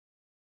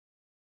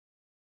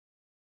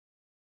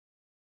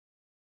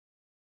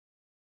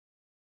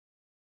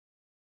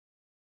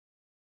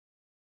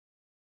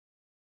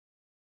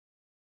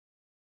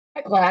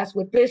Hi, class.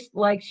 With this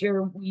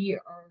lecture, we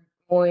are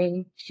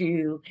going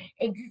to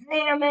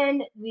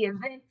examine the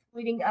events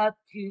leading up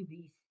to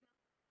the,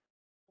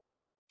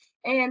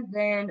 and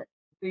then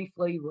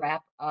briefly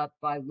wrap up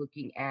by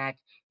looking at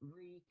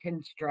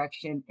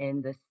Reconstruction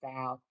in the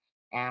South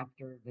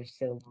after the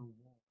Civil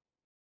War.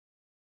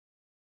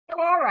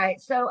 So, all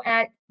right. So,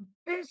 at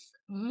this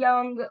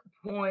young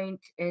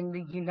point in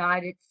the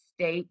United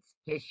States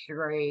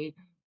history,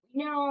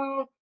 you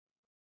know,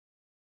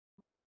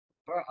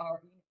 for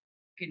our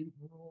American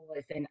rule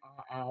is in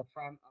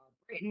from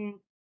Britain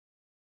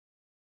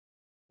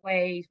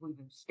ways. We've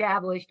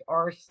established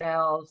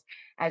ourselves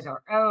as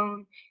our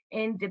own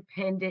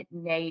independent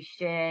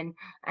nation.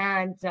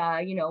 And,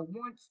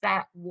 once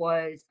that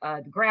was,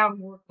 the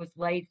groundwork was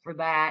laid for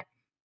that,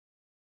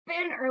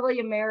 then early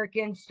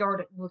Americans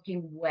started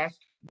looking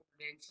westward.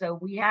 And so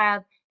we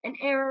have an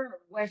era of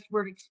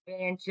westward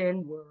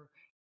expansion where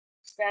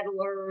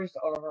settlers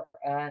are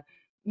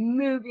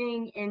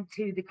moving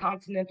into the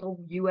continental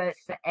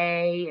USA.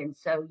 And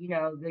so,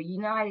 the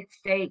United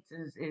States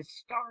is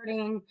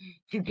starting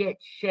to get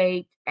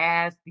shaped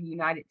as the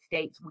United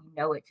States we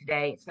know it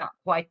today. It's not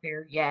quite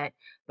there yet,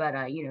 but,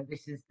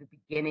 this is the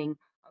beginning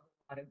of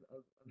a lot of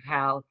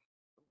how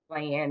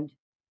land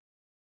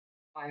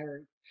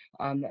acquired.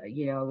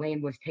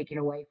 Land was taken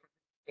away from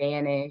the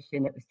Spanish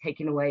and it was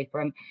taken away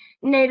from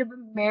Native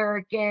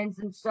Americans.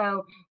 And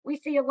so we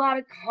see a lot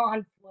of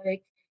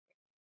conflict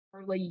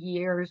early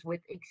years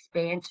with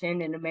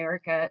expansion in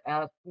America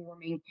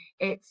forming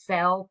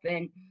itself.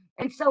 And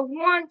so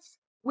once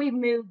we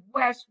moved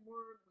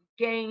westward, we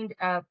gained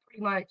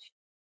pretty much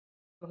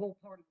the whole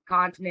part of the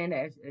continent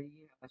as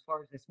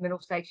far as this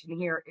middle section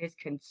here is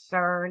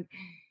concerned.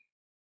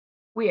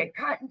 We had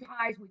cut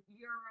ties with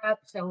Europe,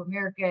 so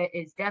America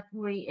is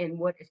definitely in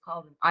what is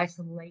called an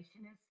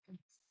isolationist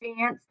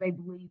stance. They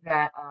believe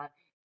that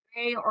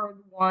they are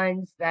the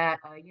ones that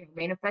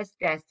manifest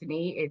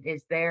destiny. It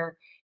is their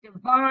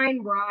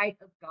divine right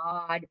of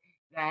God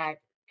that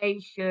they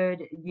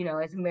should,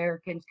 as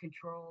Americans,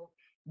 control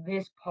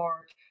this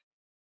part of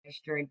the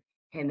Western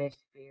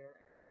Hemisphere.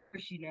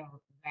 Of course,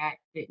 that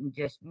didn't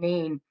just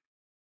mean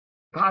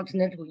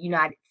continental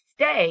United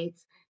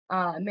States.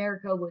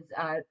 America was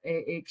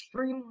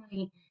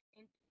extremely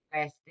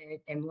interested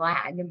in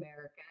Latin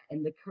America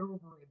and the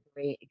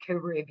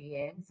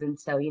Caribbeans. And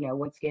so,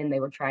 once again,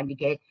 they were trying to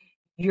get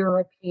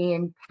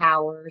European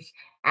powers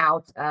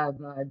out of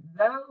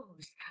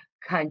those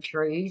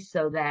countries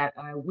so that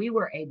we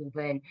were able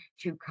then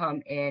to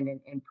come in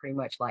and pretty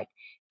much like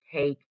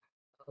take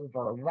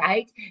over,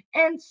 right?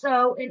 And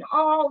so, in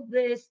all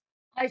this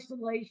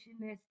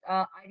isolationist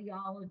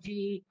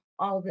ideology,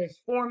 all this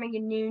forming a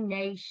new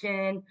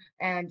nation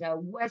and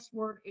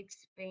westward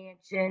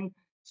expansion,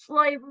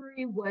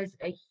 slavery was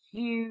a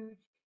huge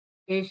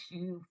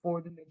issue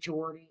for the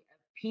majority of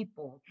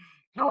people.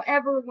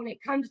 However, when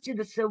it comes to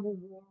the Civil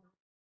War,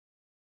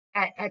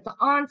 at the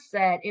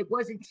onset, it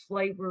wasn't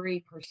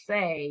slavery per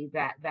se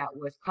that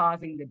was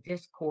causing the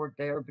discord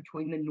there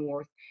between the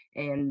North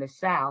and the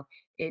South.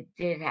 It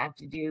did have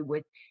to do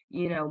with,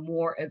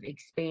 more of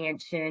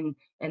expansion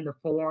in the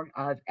form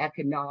of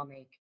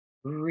economic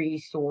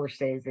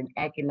resources and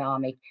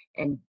economic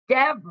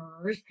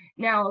endeavors.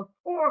 Now, of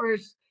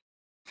course,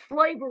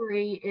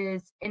 slavery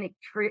is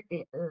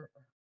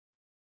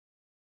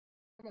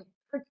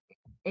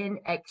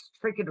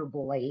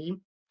inextricably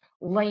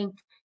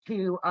linked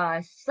to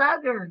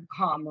Southern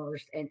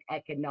commerce and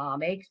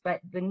economics, but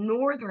the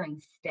Northern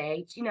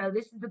states,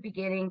 this is the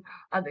beginning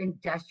of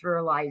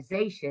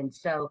industrialization.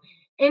 So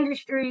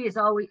industry is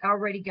always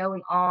already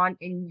going on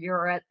in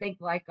Europe.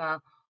 Think like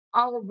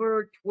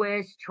Oliver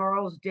Twist,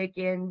 Charles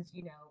Dickens,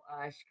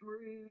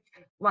 Scrooge,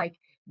 like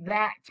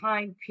that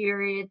time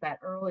period, the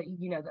early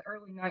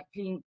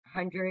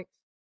 1900s.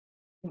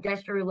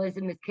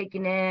 Industrialism is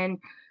kicking in,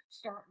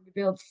 starting to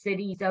build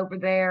cities over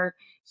there.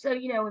 So,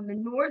 in the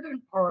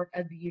northern part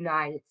of the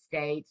United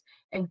States,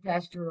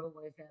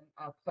 industrialism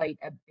played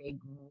a big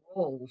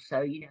role.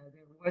 So, there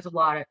was a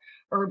lot of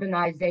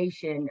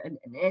urbanization,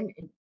 and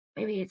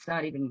maybe it's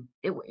not even,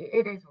 it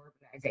is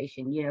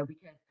urbanization,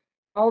 because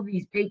all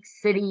these big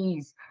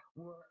cities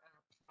were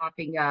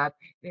popping up.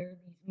 There are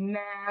these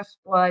mass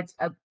floods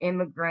of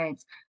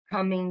immigrants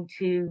coming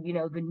to,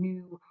 the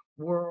new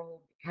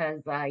world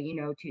because that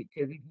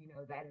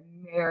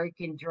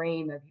American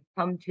dream of you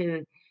come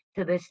to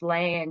this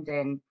land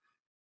and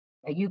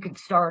you can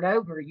start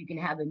over, you can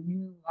have a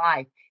new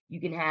life, you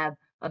can have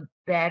a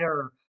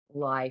better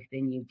life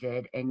than you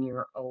did in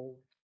your old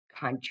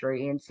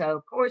country. And so,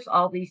 of course,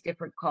 all these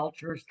different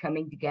cultures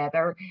coming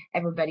together,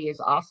 everybody is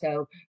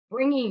also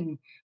bringing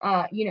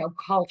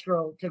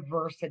cultural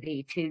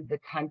diversity to the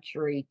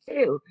country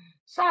too.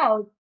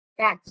 So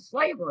back to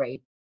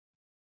slavery.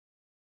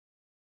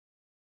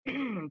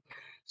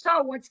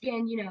 So once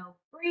again,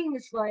 freeing the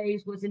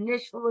slaves was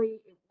initially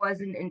it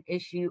wasn't an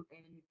issue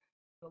in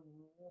the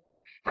war.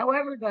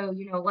 However, though,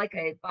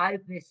 by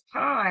this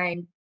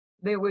time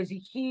there was a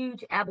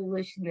huge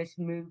abolitionist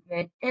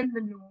movement in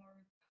the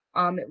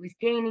North. It was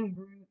gaining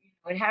root.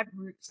 it had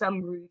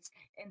some roots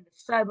in the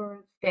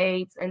southern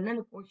states, and then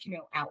of course,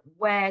 out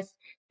west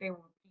there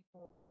were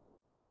people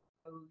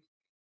who opposed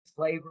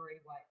slavery,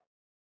 like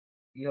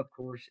you of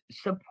course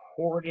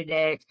supported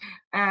it,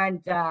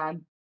 and right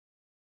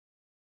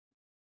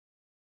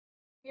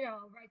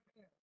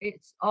there,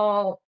 it's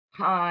all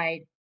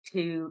tied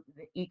to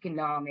the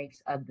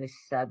economics of the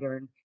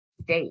southern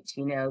states.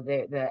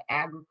 The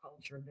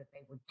agriculture that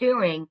they were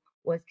doing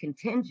was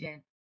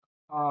contingent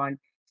on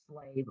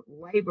slave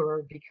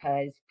labor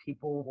because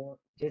people weren't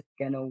just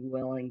going to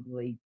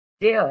willingly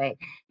do it.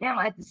 Now,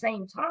 at the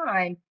same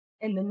time,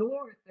 in the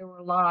North, there were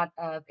a lot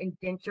of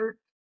indentured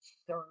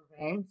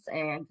servants,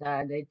 and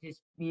they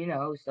just,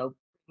 so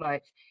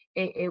much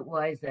it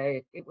was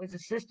a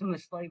system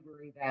of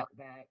slavery that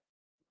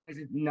was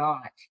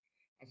not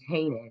as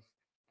heinous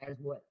as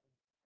what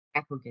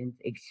Africans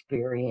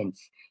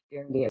experienced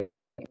during the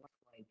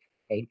slave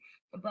trade.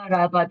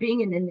 But by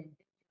being an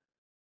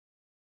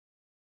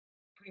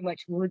pretty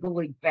much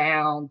legally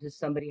bound to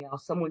somebody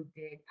else. Someone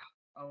did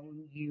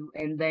own you.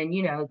 And then,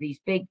 these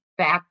big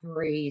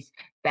factories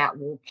that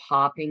were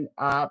popping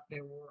up,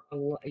 there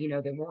weren't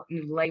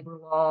any labor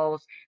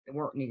laws, there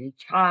weren't any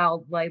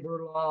child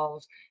labor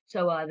laws.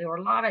 So there were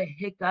a lot of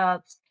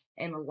hiccups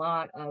and a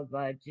lot of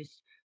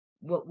just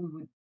what we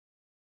would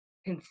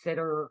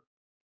consider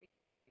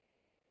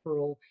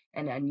cruel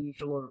and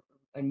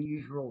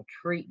unusual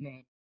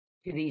treatment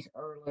to these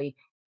early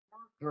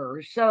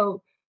workers.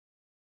 So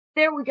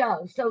there we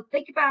go. So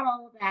think about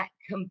all of that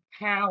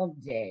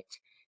compounded.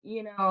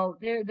 There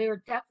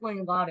are definitely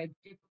a lot of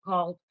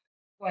difficult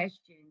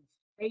questions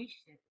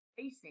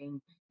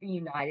facing the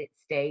United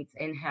States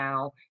and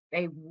how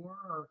they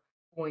were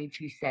going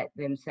to set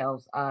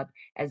themselves up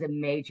as a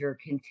major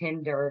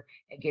contender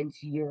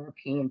against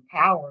European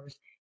powers.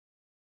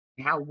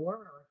 How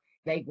were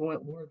they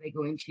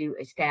going to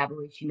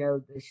establish,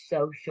 the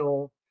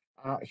social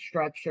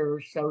structure,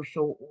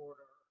 social order,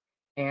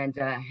 and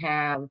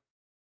have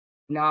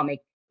economic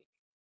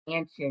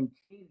expansion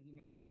too,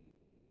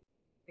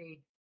 big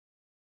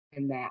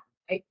in that,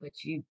 right?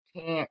 But you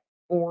can't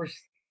force,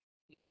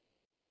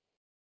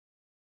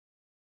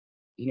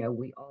 we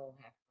all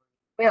have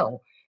free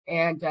will.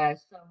 And so it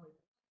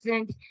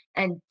wasn't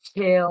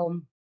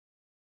until,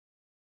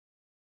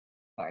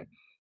 sorry,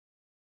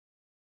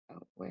 oh,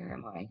 where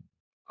am I?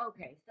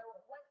 Okay, so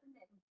it wasn't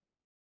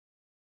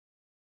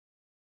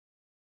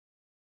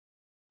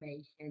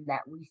information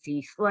that we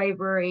see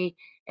slavery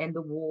and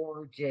the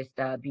war just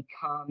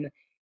become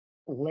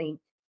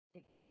linked,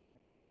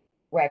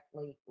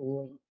 directly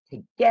linked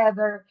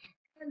together.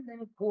 And then,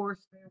 of course,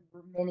 there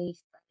were many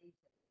studies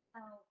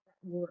that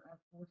were, of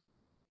course,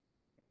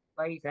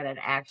 slaves that had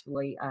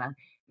actually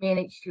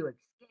managed to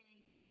escape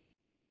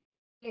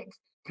it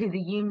to the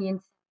Union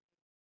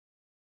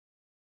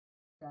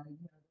side,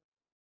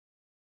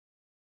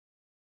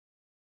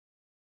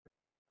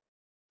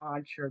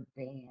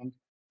 contraband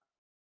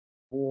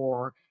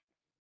or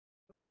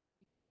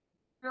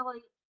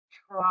really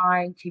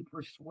trying to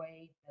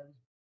persuade those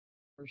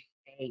other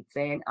states.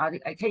 And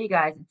I tell you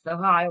guys, it's the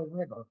Ohio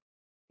River.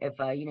 If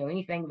you know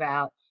anything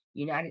about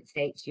United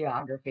States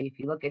geography, if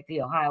you look at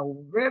the Ohio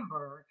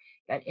River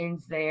that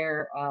ends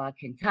there,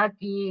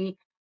 Kentucky,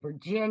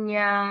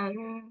 Virginia,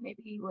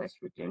 maybe West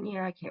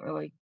Virginia, I can't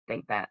really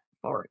think that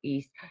far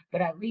east,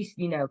 but at least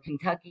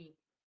Kentucky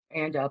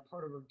and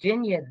part of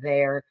Virginia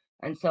there.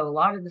 And so a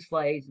lot of the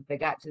slaves, if they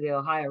got to the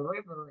Ohio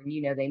River and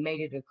they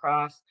made it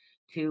across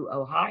to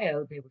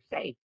Ohio, they were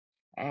safe.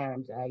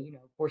 And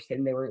of course,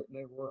 then there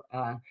were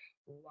a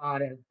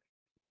lot of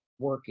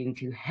working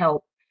to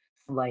help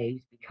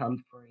slaves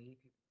become free,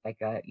 like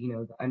the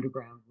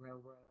Underground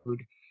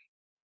Railroad,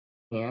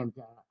 and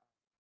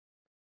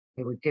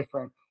there were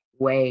different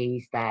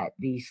ways that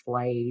these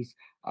slaves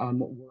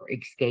were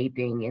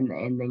escaping and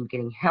then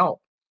getting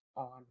help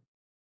on.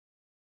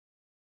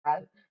 Right?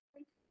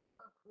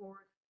 Of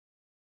course,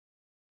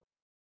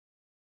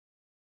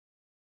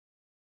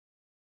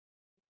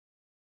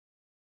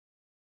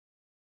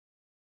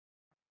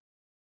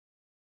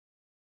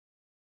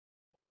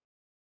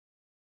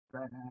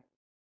 but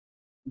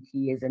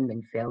absenteeism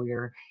and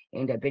failure,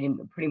 and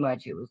pretty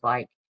much it was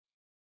like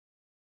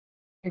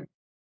if a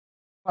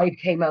slave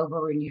came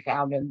over and you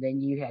found them,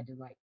 then you had to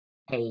like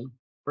pay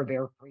for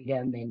their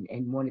freedom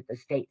and wanted the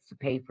states to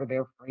pay for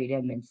their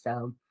freedom, and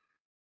so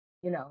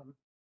you know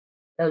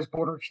those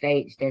border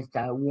states just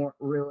weren't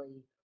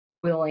really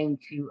willing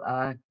to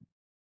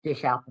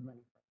dish out the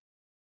money.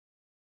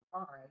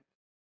 All right.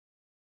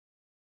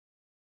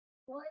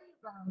 Slave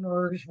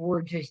owners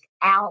were just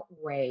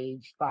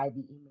outraged by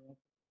the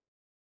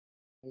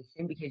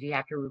emancipation because you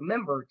have to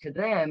remember, to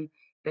them,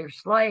 their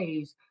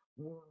slaves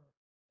were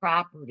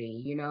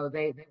property. They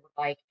were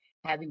like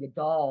having a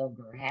dog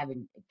or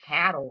having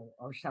cattle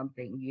or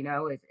something.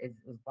 As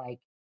like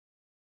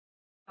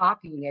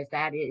shocking as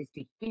that is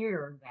to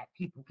hear that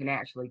people can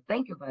actually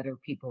think of other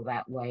people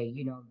that way.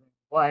 There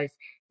was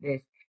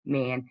this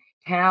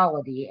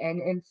mentality,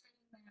 and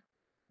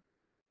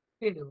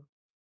too,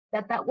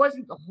 that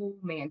wasn't the whole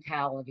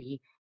mentality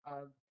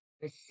of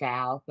the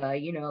South,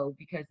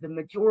 because the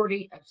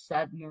majority of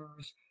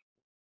Southerners,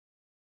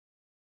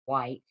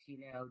 whites, the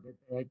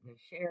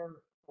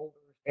shareholders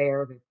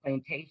there, the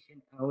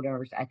plantation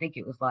owners, I think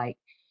it was like,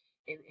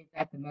 it's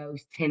at the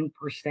most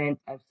 10%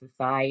 of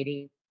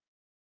society.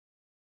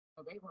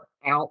 So they were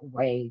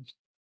outraged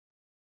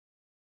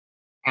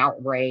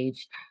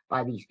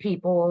by these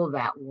people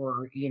that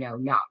were,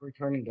 not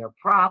returning their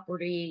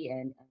property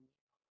and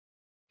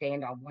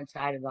stand on one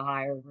side of the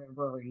Ohio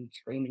River and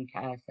scream and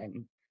cuss,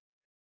 and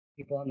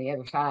people on the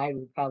other side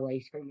would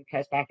probably scream and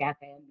cuss back at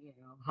them,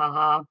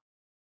 haha.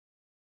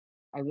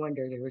 I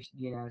wonder there's,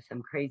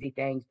 some crazy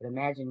things, but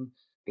imagine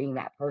being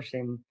that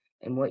person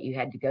and what you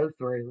had to go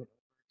through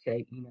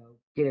to,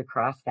 get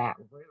across that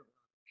river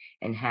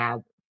and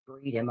have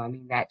freedom. I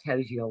mean, that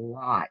tells you a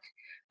lot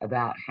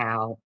about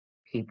how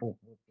people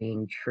were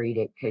being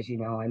treated because,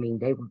 I mean,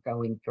 they were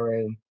going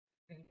through.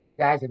 If you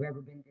guys have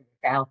ever been to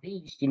the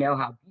Southeast, you know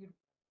how beautiful,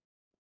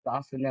 you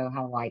also know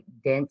how like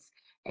dense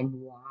and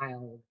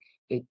wild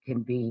it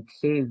can be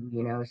too,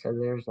 So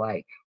there's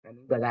like, I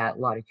mean, by that, a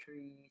lot of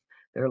trees.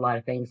 There are a lot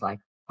of things like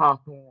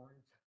hawthorns,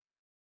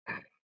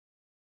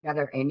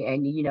 other and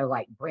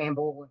like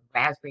bramble and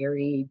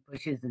raspberry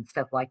bushes and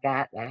stuff like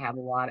that that have a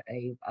lot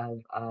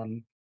of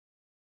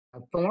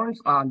thorns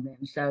on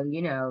them. So,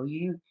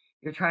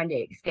 you're trying to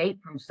escape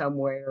from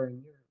somewhere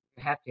and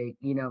you have to,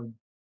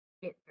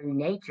 get through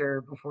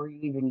nature before you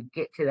even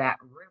get to that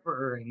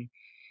river. And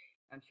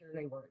I'm sure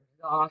they were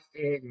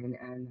exhausted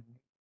and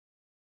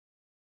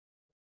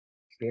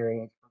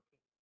experienced.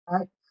 Uh,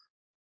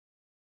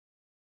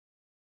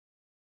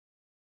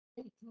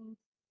 18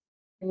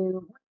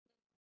 to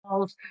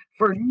calls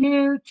for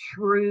new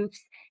troops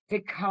to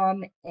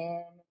come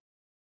in.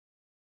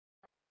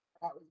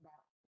 That was about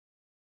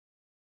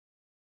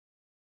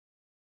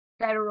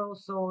federal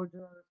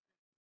soldiers,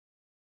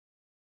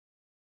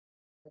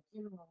 the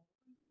general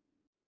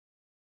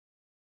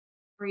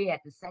free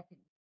at the second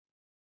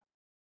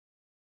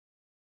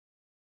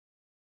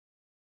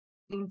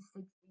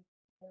 1960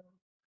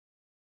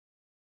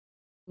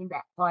 in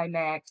that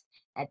climax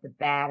at the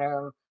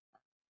battle.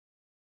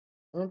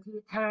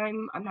 Into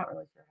time, I'm not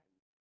really sure.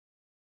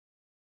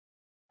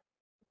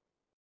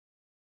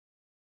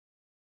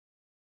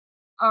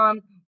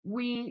 Um,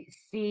 we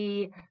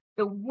see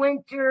the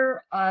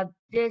winter of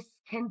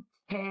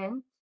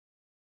discontent.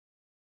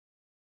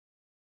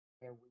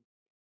 There we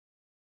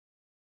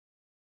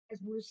as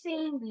we're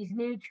seeing these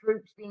new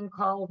troops being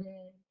called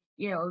in,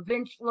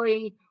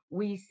 eventually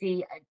we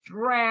see a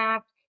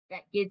draft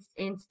that gets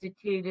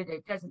instituted.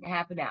 It doesn't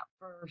happen at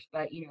first,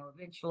 but,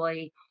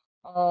 eventually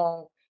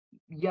all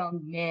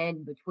young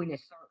men between a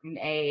certain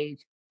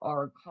age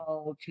are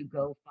called to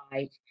go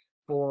fight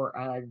for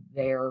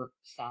their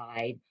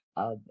side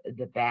of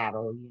the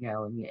battle,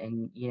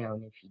 and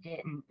if you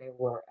didn't, there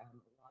were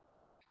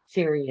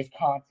serious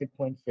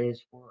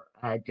consequences for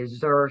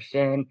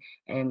desertion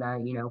and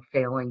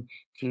failing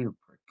to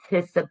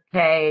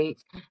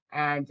participate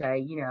and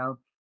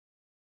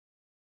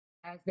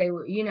as they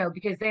were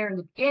because there in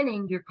the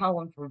beginning you're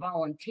calling for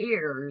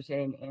volunteers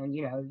and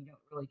you don't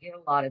really get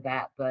a lot of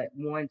that, but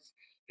once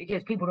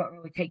because people don't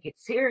really take it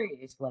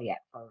seriously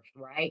at first,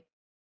 right?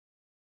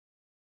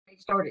 They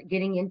started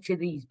getting into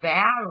these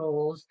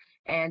battles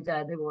and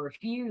there were a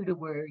few to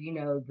where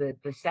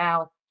the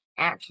South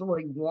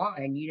actually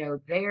won.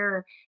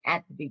 There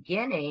at the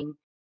beginning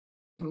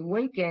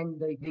Lincoln,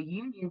 the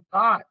Union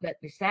thought that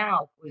the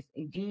South was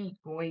indeed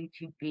going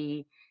to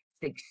be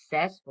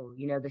successful.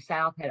 The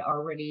South had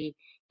already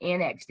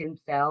annexed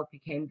himself,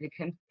 became the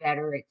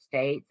Confederate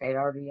States. They'd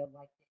already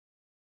elected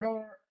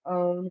their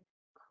own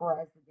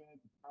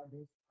president by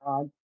this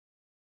time.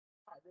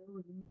 There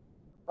were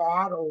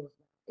battles.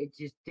 It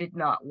just did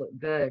not look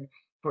good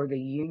for the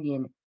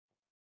Union.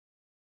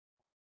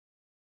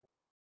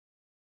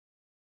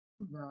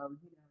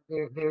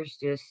 There's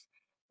just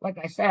like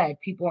I said,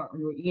 people aren't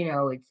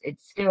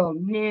it's still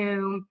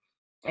new.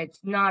 It's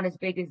not as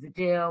big as a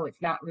deal.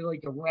 It's not really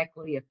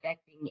directly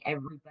affecting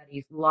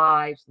everybody's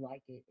lives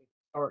like it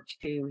starts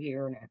to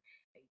here in a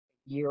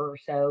year or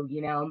so.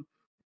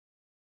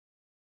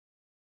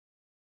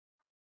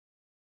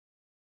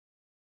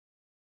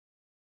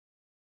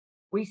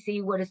 We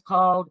see what is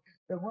called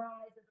the rise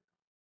of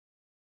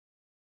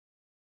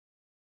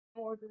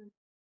the northern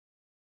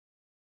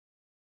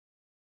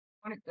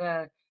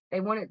wanted they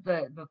wanted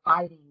the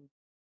fighting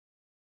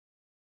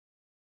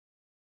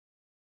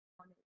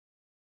wanted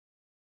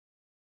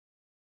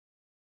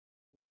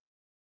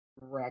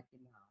to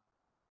recognize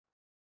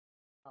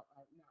not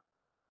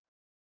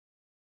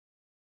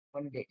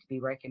wanted it to be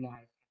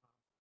recognized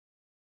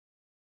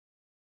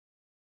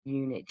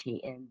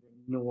unity in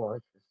the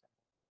north.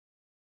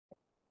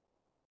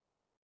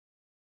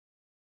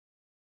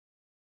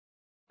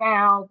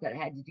 South that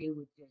had to do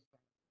with just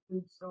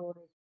food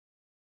shortage,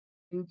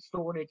 food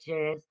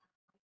shortages.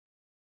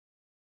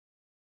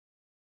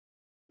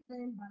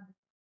 Then by the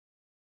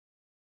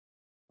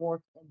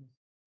fourth and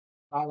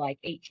by like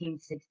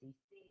 1860,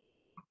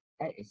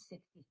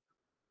 60,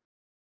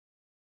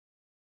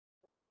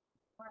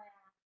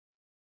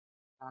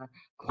 uh,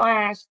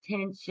 class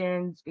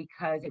tensions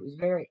because it was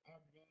very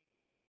evident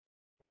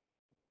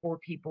poor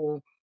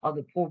people, all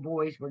the poor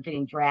boys were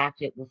getting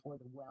drafted before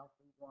the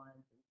wealthy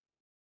ones.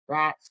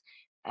 That's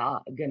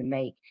going to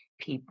make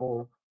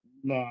people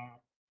mad.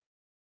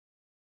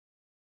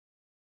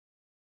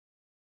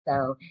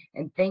 So,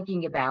 and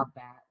thinking about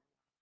that,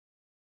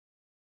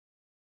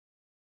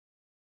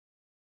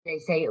 they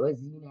say it was,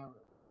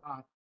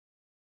 not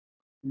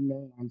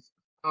man's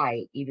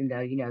fight, even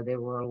though,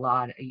 there were a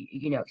lot,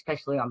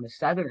 especially on the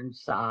southern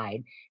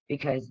side,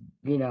 because,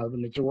 the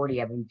majority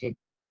of them did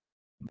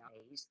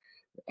days.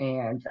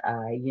 And,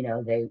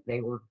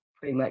 they were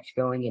pretty much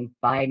going and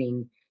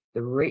fighting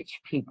the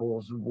rich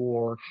people's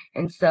war.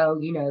 And so,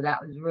 that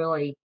was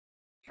really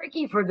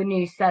tricky for the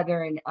new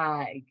Southern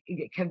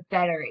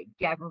Confederate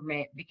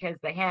government because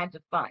they had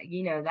to fight,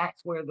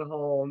 that's where the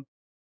whole,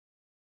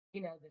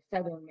 the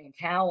Southern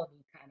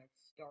mentality kind of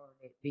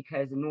started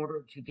because in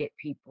order to get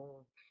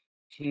people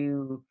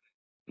to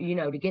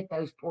to get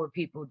those poor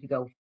people to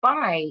go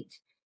fight,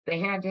 they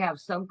had to have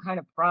some kind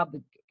of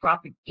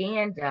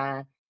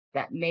propaganda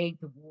that made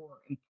the war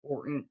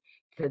important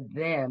to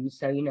them.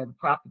 So, the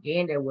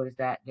propaganda was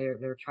that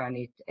they're trying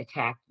to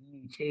attack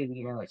you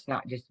too. It's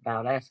not just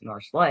about us and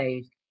our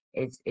slaves.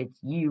 It's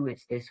you.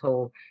 It's this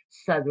whole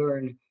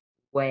Southern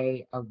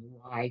way of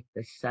life,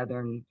 the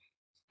Southern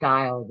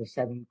style, the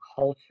Southern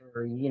culture,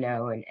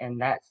 and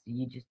that's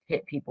you just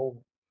hit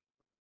people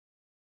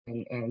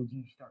and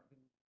you start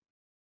being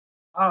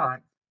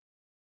on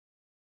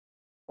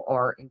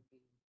or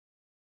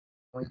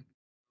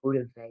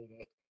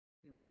motivated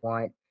to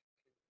want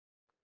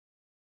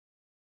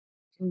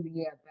to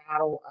be a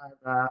battle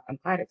of I'm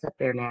glad it's up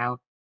there now.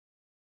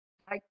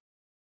 I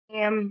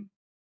am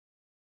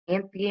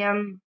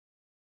Amphium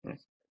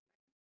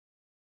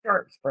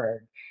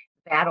Sharpsburg.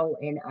 Battle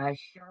in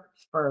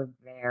Sharpsburg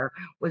there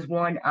was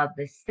one of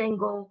the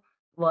single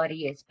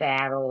bloodiest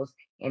battles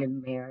in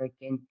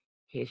American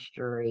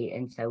history.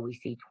 And so we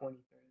see 23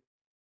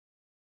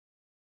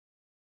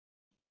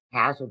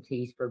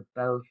 casualties for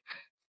both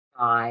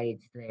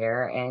sides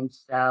there. And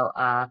so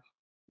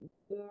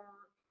war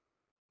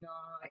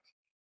not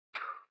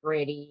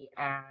pretty,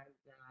 and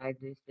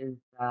this is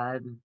I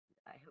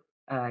hope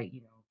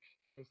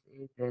this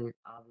is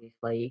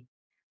obviously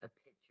a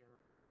picture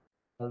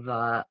of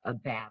a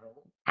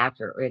battle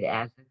after it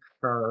has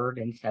occurred,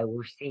 and so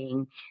we're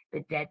seeing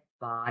the dead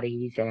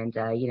bodies, and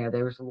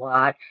there was a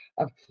lot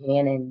of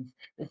cannons.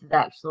 This is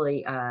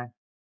actually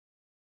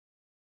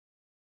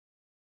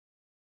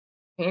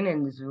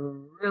cannons were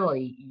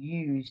really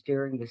used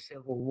during the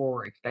Civil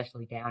War,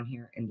 especially down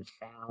here in the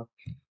South.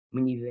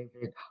 When you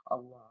visit a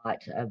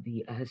lot of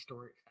the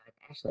historic sites,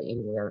 actually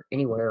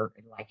anywhere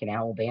like in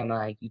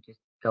Alabama, you just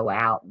go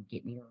out and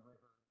get near a river,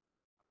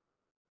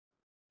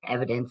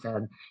 evidence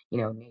of,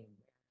 Native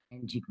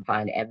Americans. You can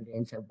find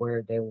evidence of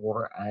where there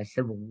were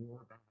Civil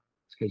War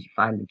battles because you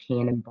find the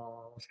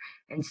cannonballs.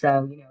 And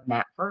so, in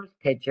that first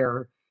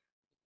picture,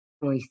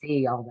 when we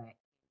see all that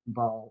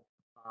ball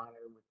fodder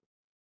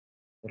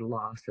with the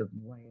loss of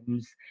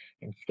limbs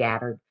and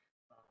scattered,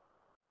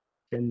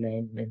 and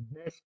then in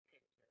this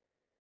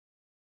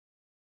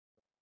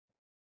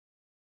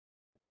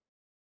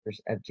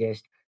pictures of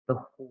just the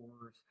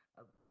horrors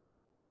of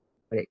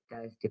what it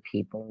does to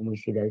people when we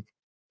see those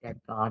dead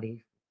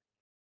bodies.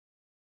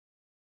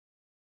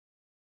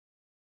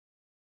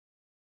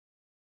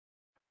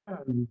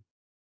 Um,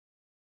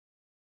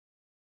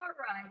 all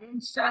right,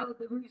 and so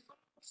the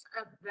results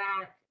of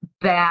that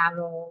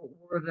battle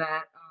were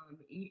that,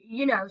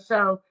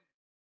 so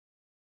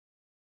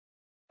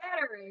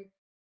Confederates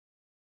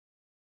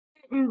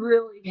didn't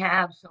really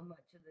have so much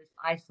of this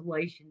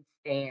isolation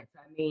stance.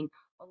 I mean,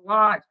 a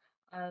lot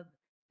of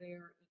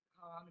their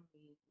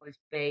economy was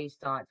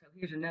based on. So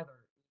here's another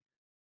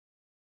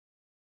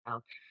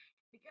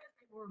because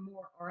they were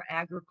more or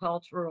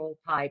agricultural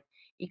type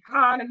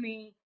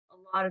economy,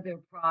 a lot of their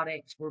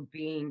products were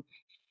being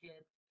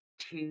shipped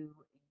to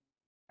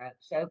Europe.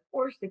 So of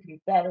course the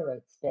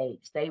Confederate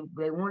States, they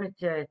wanted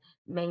to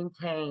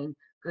maintain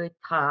good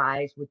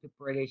ties with the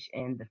British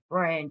and the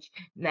French.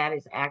 And that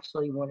is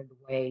actually one of the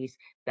ways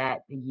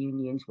that the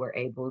unions were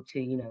able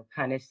to,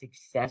 kind of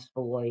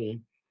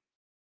successfully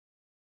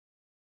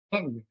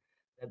end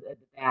the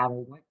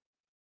battle. Went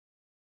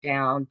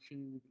down to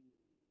the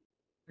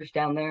rivers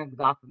down there in the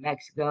Gulf of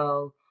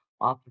Mexico,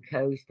 off the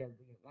coast of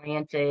the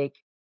Atlantic,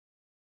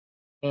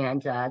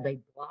 and they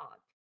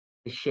blocked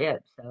the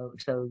ship. So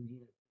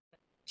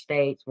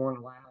states weren't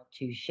allowed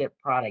to ship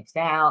products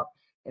out,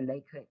 and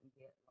they couldn't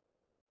get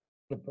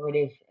the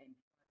British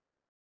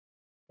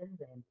and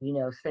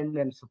send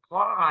them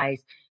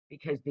supplies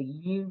because the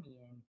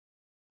Union.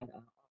 Uh,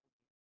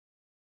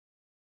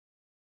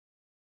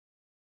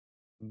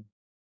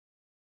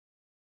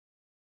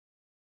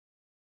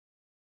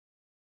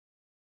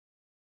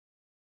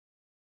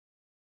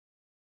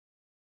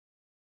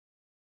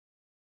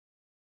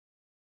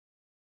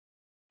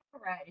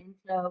 all right, and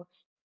so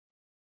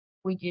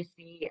we just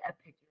see a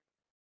picture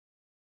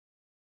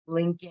of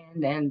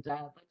Lincoln and a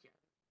bunch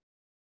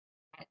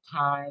of that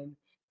time.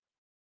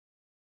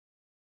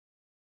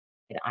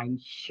 I'm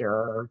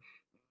sure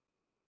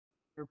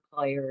your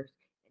players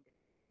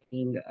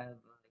thinking of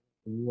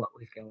what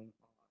was going on.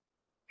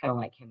 Kind of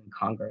like him in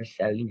Congress.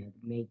 So, the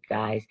main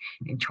guys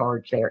in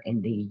charge there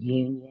in the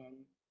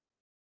union.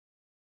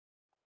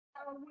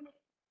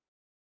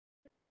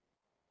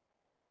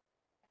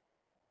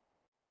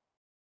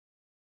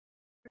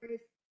 When it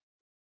was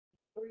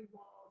three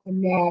walls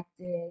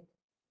enacted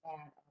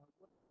that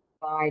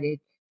provided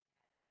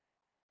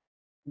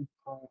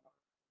for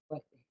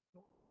what the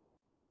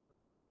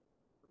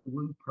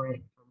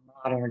blueprint for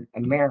modern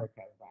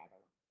America,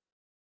 rather.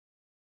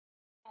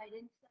 Right,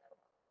 and so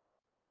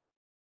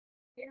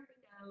here we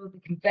go, the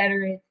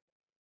Confederates.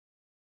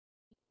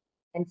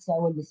 And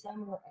so in the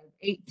summer of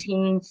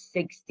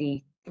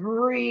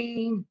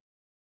 1863,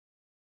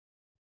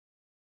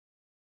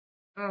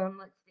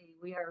 let's see,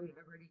 we already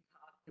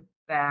talked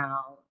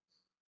about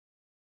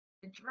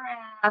the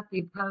draft,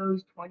 the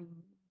opposed 20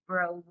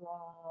 Negro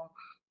law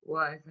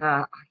was,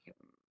 I can't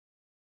remember,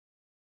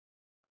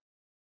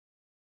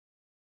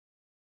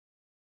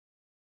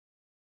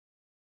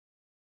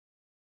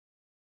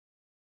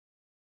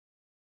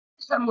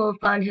 some little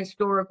fun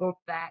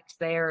historical facts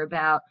there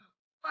about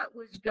what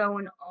was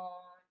going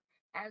on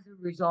as a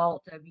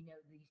result of, these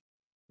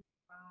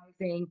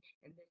rising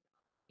and this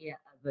idea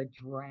of a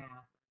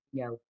draft,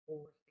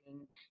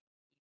 forcing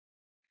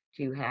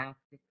to have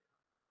to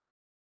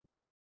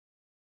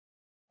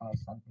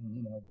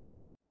something,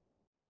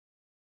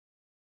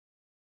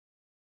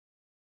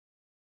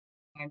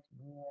 against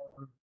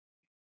war,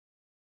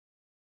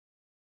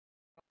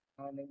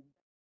 and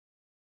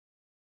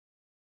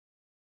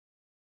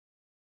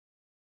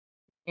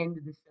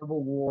into the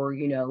Civil War,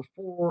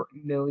 4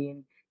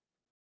 million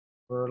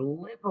were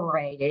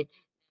liberated.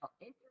 Now,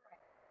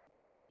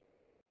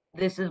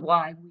 this is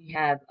why we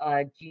have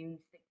June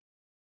 6th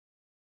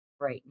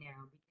right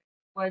now. Because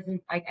it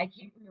wasn't, I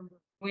can't remember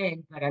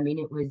when, but I mean,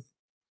 it was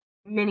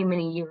many,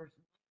 many years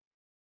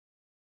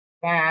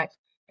that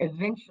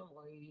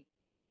eventually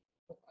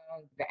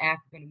the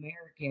African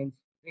Americans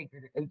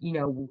figured,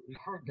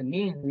 heard the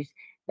news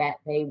that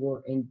they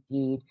were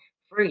indeed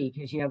free.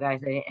 Because,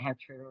 guys, they didn't have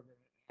Twitter, they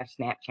didn't have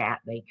Snapchat,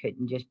 they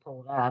couldn't just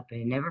pull it up,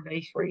 and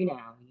everybody's free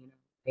now.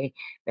 They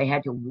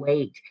had to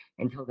wait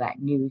until that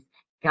news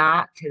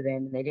got to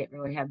them, and they didn't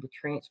really have the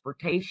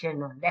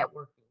transportation or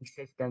networking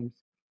systems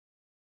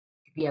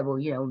to be able,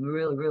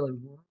 really, really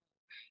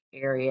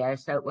area.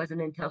 So it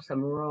wasn't until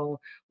some rural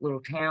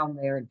little town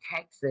there in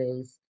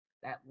Texas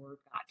that word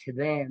got to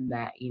them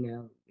that,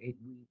 we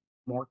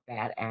marked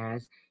that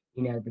as,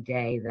 the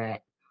day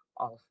that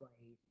all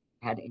slaves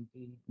had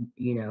indeed,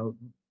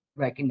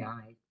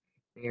 recognized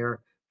their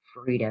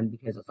freedom,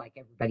 because it's like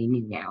everybody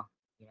knew now,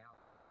 you know.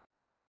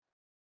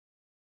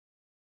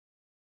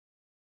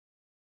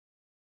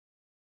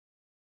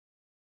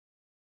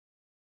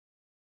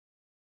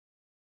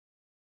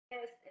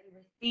 Yes, and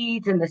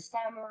recedes in the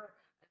summer of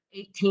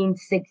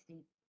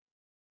 1860.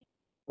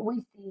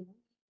 We see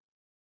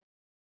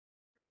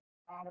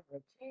out of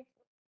a chance,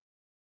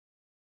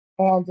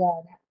 and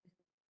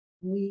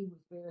Lee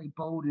was very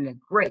bold and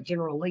aggressive.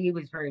 General Lee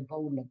was very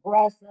bold and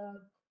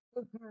aggressive.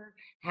 Hooker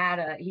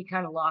he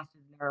kind of lost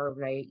his nerve.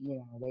 They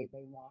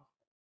lost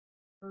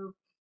her.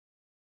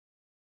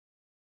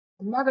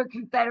 Another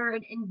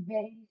Confederate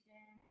invasion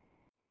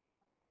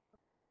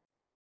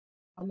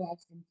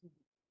annexed into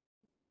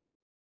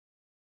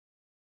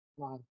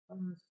July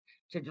 1st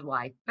to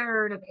July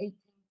 3rd of 18.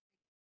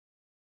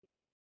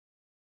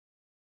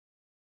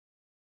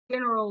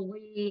 General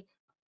Lee,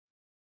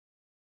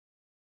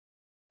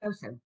 oh,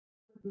 so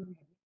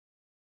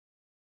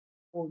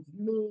towards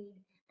Meade,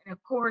 and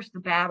of course the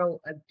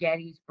Battle of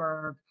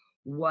Gettysburg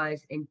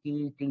was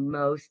indeed the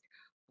most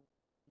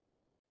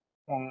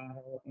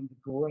battle and the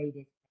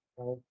greatest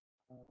battle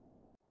of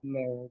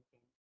American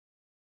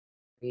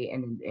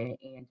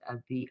and of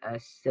the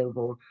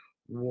Civil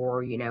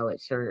War.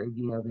 It served,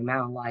 the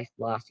amount of life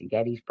lost in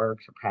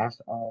Gettysburg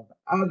surpassed all the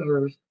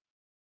others.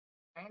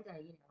 And,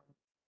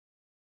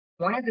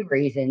 one of the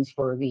reasons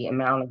for the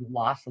amount of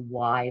loss of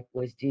life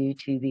was due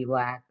to the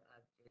lack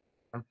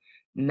of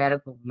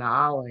medical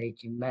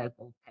knowledge and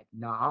medical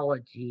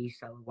technology.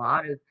 So a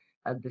lot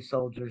of the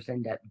soldiers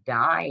end up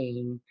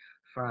dying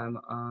from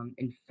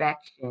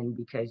infection,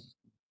 because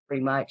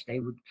pretty much they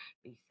would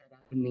be set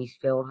up in these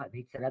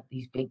they'd set up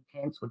these big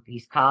tents with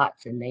these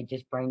cots, and they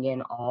just bring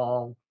in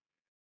all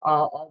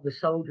the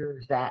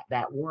soldiers that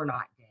were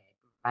not dead,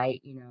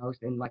 right?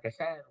 And like I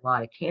said, a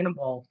lot of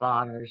cannonball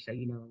fodder, so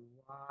a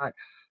lot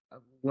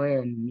of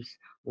limbs.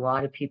 A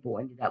lot of people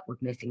ended up with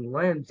missing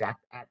limbs at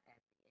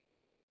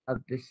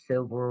of the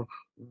Civil War.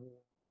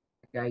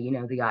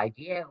 The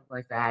idea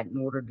was that in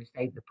order to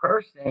save the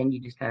person, you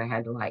just kind of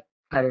had to like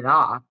cut it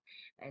off.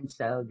 And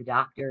so the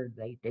doctor,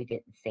 they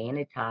didn't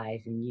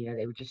sanitize, and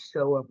they were just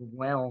so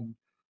overwhelmed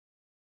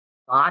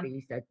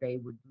bodies that they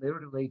would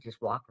literally just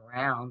walk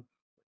around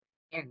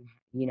and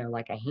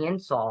like a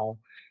handsaw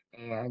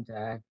and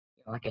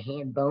like a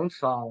hand bone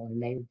saw,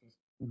 and they would just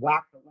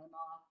whack the limb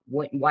off,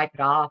 wouldn't wipe it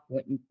off,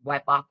 wouldn't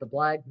wipe off the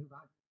blood, move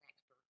on to the next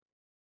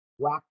person.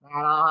 whack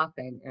that off,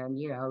 and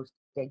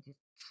they just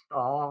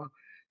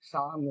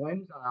sawing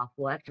limbs off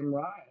left and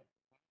right.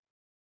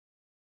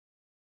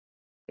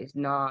 It's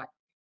not,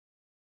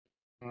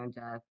 and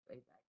I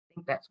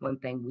think that's one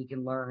thing we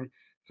can learn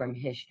from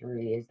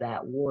history is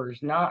that war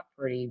is not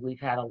pretty. We've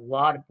had a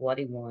lot of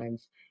bloody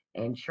ones,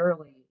 and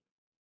surely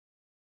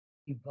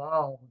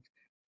evolved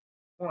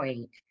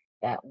point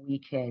that we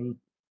can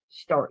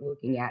start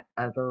looking at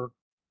other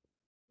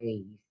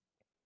ways.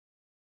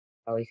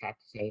 Always have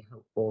to stay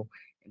hopeful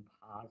and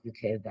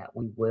positive that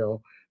we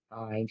will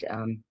find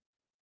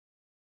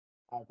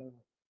other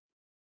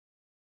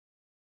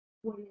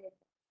ways.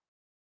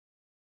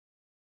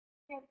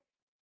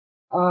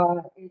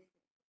 Is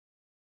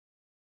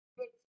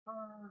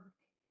Pittsburgh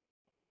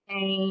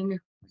Kane.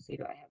 Let's see,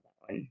 do I have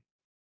that one?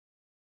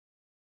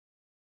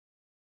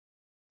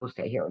 We'll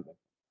stay here with the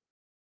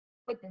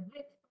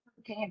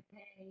Vicksburg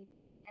campaign,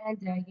 and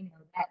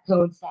that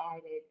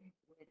coincided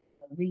with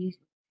the Lee's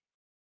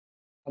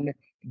on the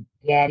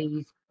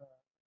Gettysburg,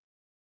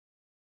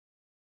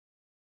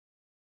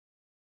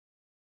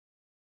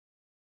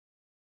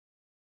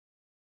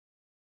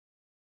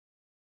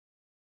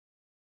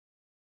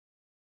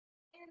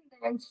 and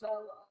then so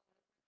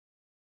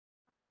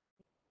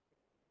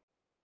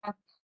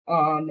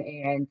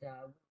and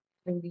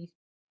in these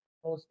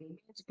calls the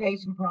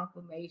Emancipation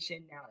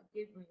Proclamation. Now it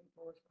did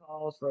reinforce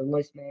calls for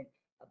enlistment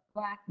of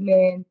black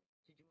men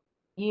to join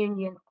the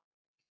Union.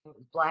 So it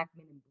was black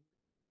men and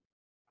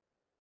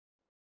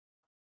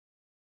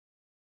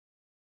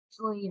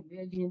initially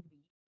envisioned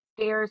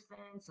the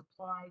garrison,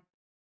 supply,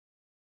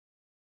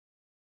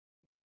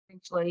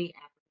 eventually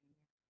African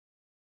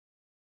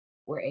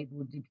were able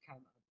to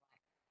become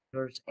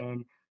black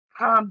in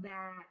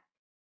combat,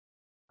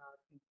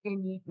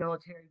 continued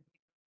military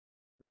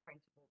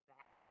principle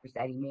factors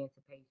that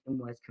emancipation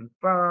was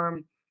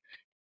confirmed.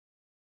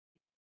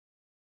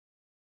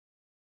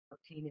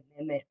 13th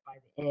Amendment by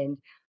the end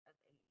of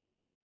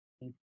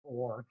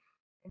 1884.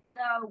 And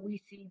so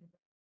we see the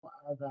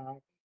Battle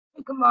of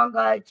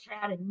Chickamauga,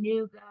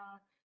 Chattanooga.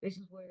 This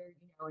is where,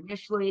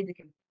 initially the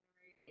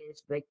Confederate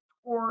is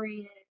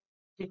victorious.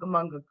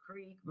 Chickamauga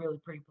Creek, really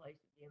pretty place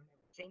if you've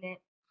never seen it.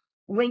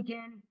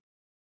 Lincoln,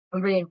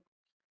 reinforced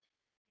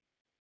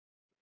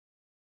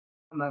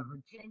from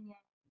Virginia,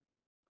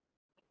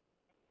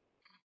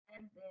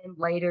 and then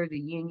later the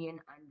Union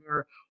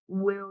under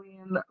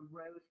William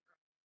Rose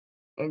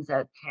ends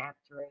up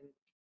capturing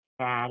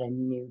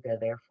Chattanooga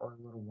there for a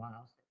little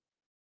while.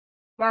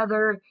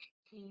 Another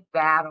key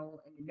battle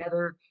and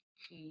another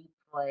key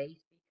place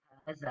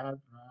because of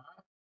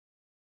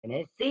the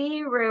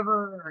Tennessee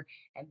River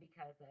and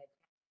because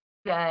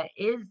it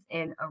is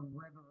in a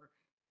river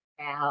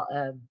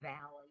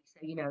valley. So,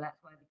 that's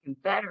why the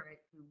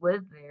Confederates who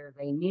lived there,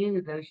 they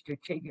knew the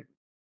strategic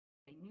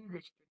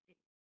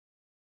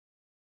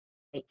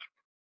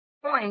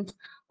points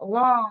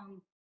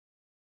along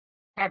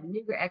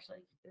Chattanooga. Actually,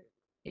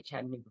 it's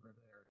Chattanooga River.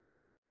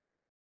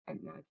 I can't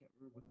remember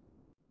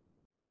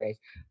space,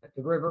 but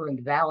the river and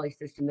the valley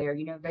system there,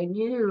 they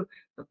knew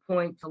the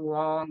points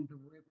along the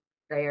river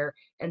there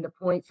and the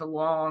points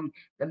along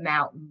the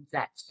mountains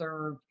that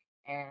served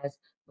as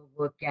the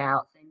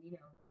lookouts. And,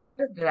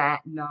 that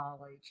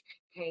knowledge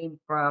came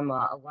from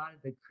a lot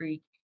of the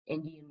Creek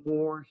Indian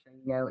Wars,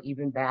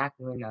 even back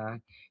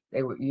when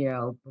they were,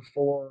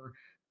 before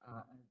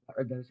uh,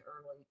 or those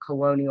early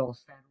colonial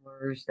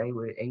settlers, they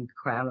would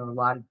encounter a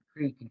lot of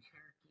Creek and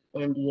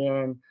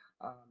Cherokee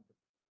um,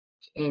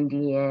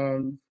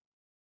 Indians,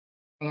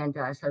 and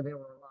so there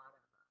were a lot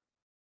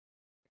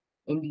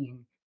of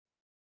Indian,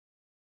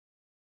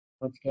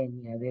 once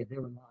again,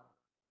 there were a lot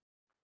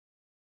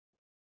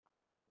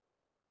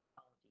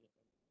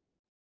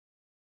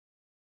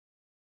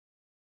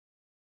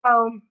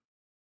of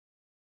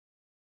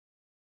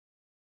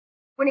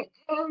when it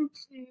came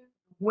to the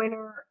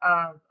winter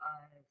of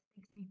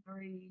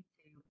 63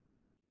 to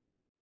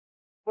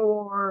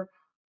 4,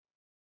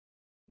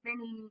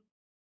 many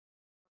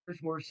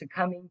were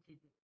succumbing to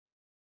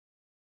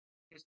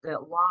just the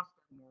loss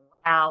of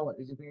morale. It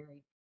was a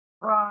very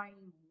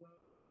trying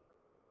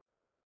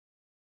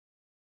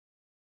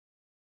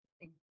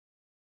and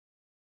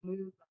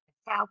move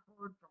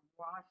southward from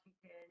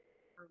Washington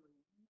early,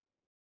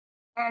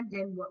 and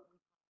then what we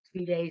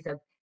call 2 days of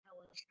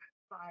hellish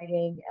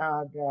fighting.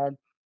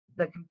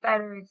 The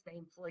Confederates they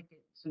inflicted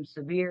some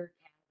severe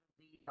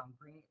casualties on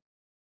Grant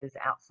is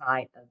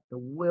outside of the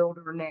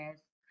wilderness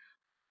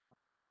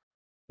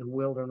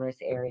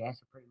area,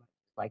 so pretty much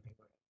like they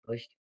were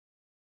pushed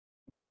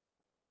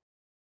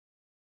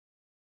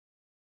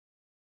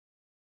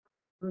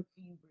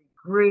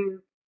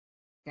regroup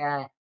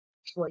that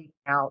actually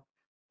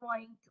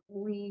outflanked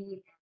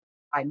Lee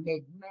by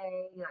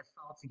mid-May,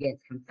 assaults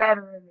against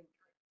Confederate in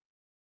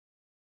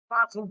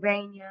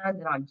Spotsylvania. And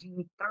then on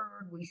June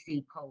 3rd, we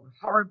see Cold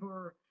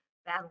Harbor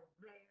battle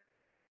there.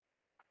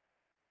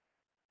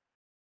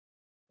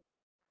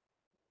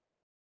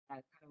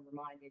 Kind of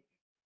reminded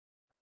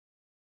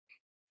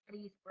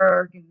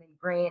Gettysburg, and then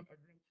Grant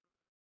eventually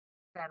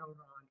settled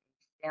on a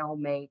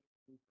stalemate.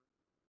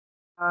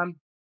 Um,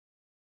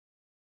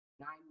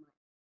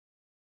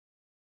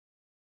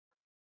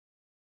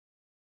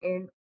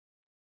 in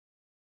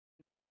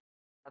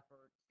for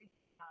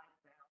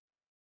 65,000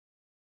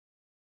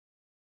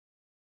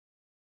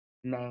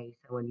 May.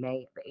 So in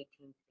May of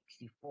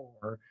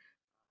 1864,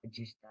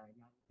 just not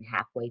even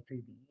halfway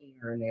through the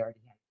year, and they already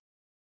had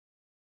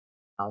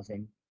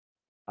 1,000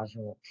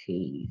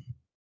 casualties.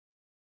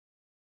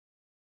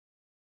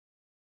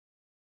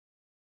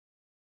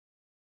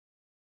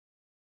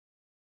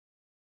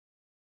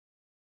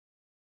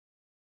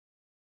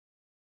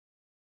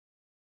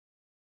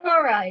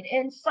 All right,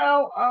 and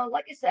so,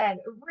 like I said,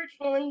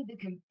 originally the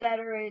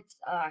Confederates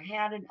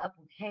had an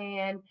upper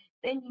hand.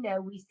 Then,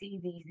 we see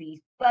these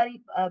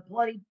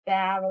bloody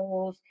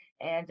battles,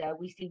 and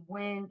we see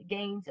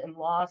gains and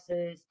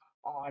losses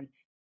on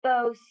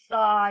both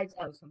sides.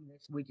 Oh, some of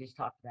this we just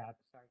talked about.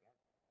 Sorry,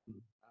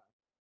 guys.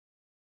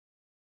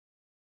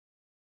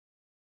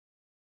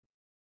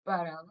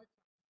 But let's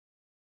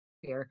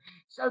here.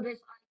 So this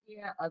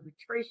idea of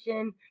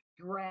attrition,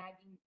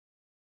 dragging.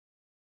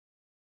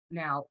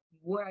 Now,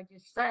 what I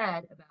just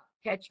said about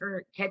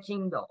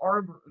catching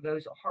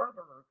those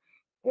harbor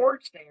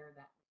ports there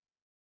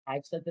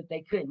that so that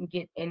they couldn't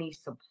get any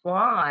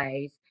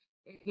supplies,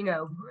 really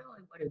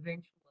would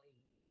eventually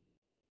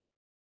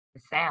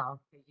the South,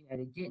 because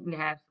they didn't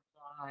have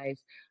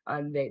supplies.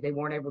 They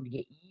weren't able to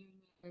get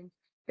unions.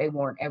 They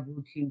weren't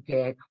able to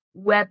get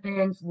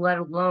weapons, let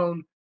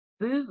alone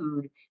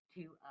food to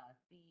feed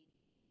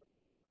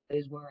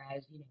those.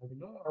 Whereas the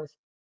North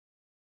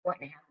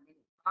wouldn't have any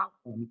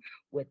problem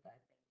with weapons.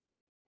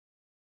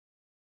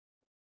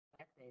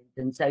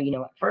 And so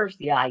at first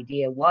the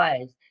idea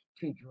was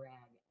to drag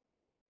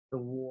the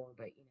war,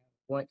 but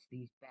once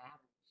these battles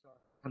started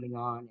coming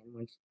on, and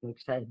once like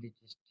I said,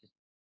 it's just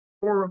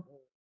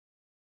horrible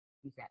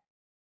things that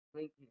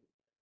Lincoln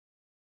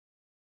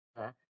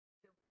uh,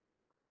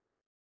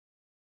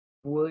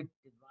 would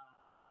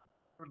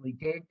divide, really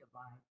did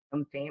divide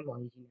some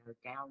families,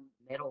 down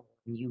the middle,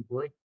 and you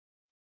would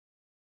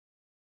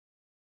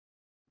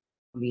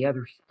on the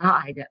other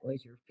side, that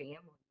was your family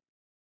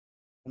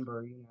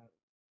member,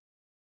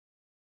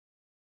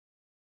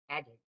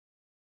 had to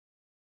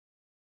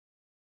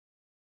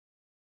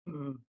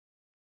mm,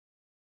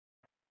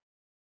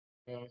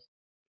 this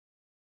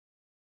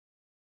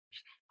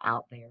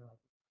out there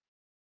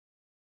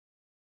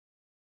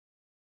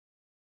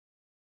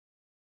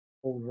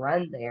will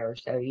run there.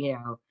 So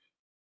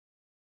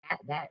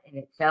that in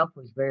itself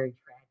was very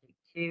tragic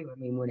too. I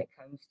mean, when it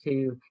comes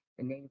to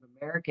the Native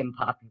American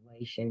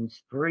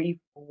populations,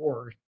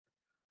 three-fourths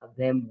of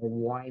them were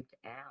wiped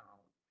out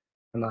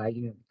from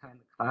the time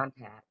of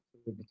contact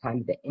to the time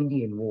of the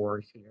Indian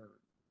Wars here,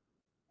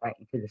 right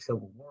into the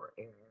Civil War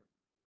era.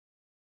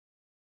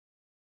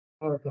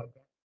 Okay,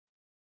 that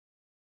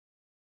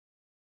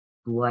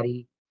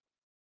bloody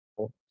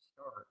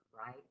start,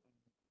 right?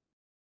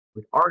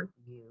 Would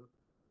argue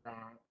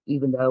that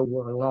even though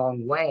we're a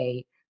long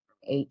way from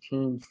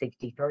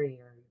 1863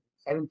 or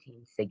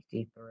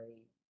 1763,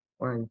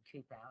 or in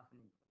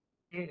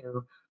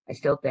 2002, I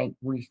still think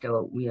we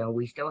still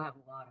have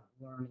a lot of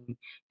learning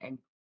and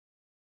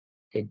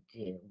to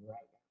do,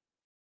 right?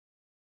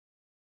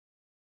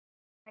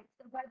 Right,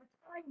 so by the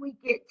time we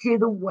get to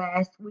the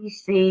West, we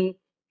see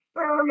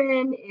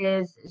Sherman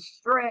is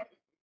steadily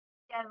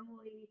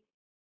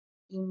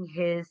in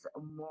his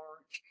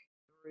march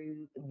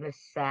through the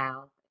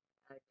South,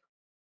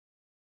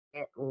 uh,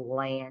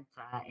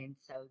 Atlanta, and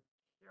so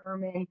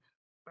Sherman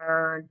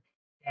burned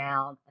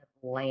down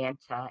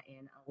Atlanta,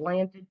 and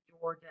Atlanta,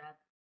 Georgia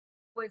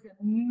was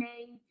a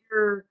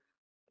major,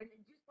 just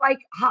like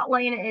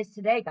Atlanta is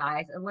today,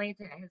 guys.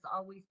 Atlanta has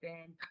always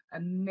been a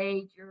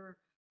major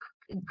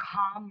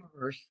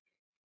commerce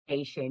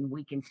station,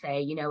 we can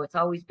say. It's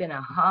always been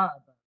a hub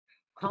of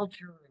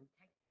culture and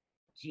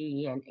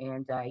technology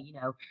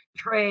and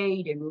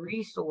trade and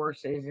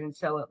resources. And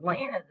so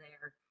Atlanta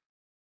there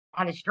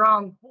had a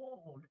strong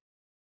hold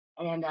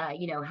and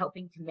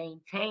helping to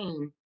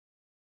maintain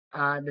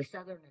the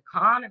southern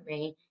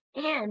economy.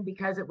 And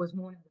because it was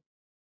one of the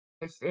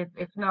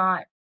if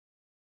not,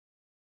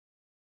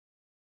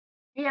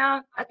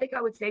 yeah, I think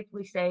I would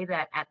safely say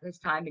that at this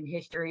time in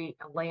history,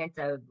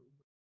 Atlanta,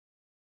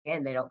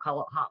 and they don't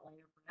call it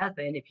Hotlanta for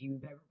nothing. If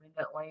you've ever been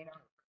to Atlanta,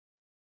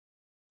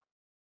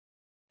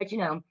 but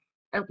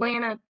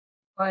Atlanta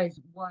was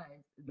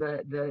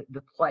the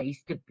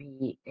place to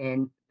be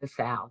in the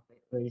South.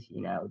 It was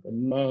the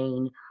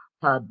main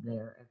hub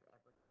there.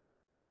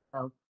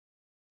 So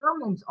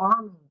Sherman's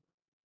army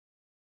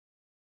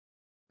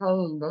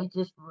came. They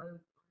just rode,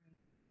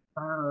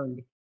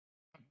 burned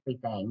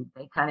everything.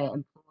 They kind of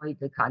employed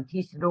the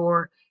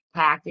conquistador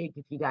tactic.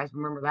 If you guys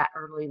remember that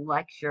early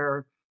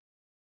lecture,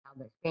 how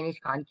the Spanish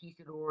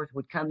conquistadors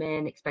would come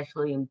in,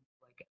 especially in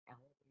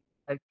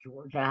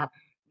Georgia,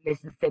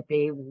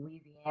 Mississippi,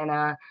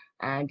 Louisiana,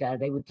 and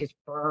they would just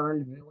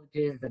burn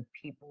villages of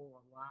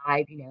people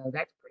alive.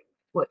 That's pretty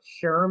much what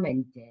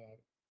Sherman did.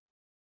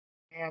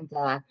 And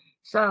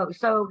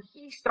so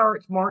he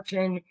starts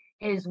marching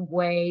his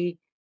way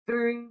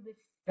through the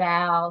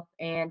South,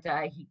 and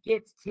he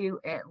gets to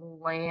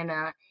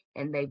Atlanta.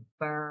 and they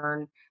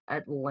burn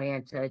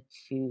Atlanta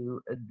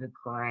to the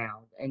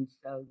ground. And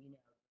so,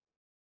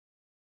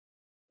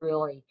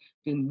 really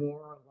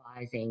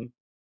demoralizing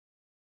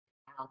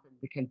South of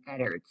the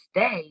Confederate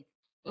States.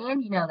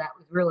 And, that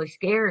was really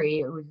scary.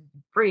 It was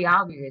pretty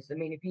obvious. I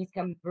mean, if he's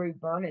coming through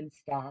burning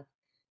stuff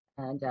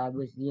and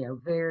was,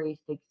 very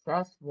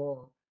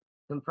successful,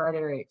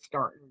 Confederates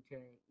starting to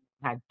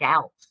have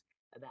doubts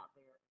about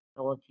their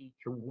ability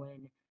to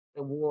win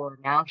the war.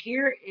 Now,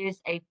 here is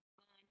a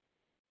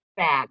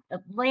fact.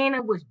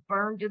 Atlanta was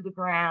burned to the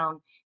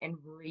ground and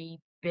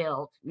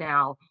rebuilt.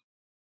 Now,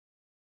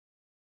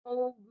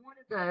 one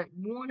of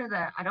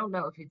the I don't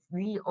know if it's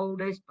the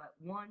oldest, but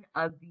one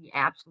of the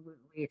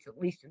absolutely, it's at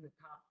least in the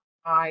top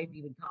five,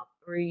 even top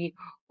three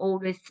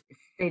oldest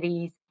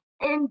cities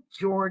in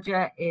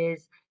Georgia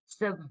is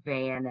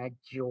Savannah,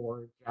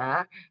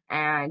 Georgia.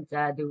 And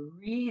the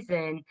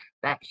reason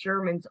that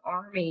Sherman's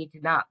army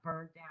did not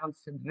burn down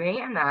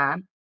Savannah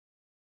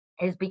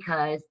is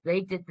because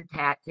they did the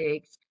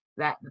tactics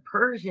that the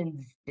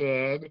Persians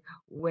did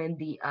when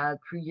the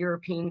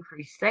European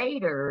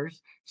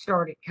Crusaders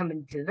started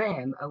coming to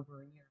them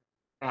over in Europe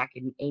back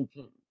in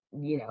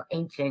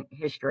ancient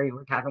history.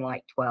 We're talking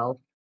like 12th,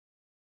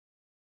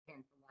 10th,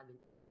 11th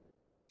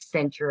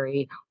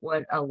century.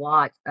 What a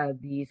lot of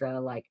these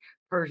like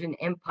Persian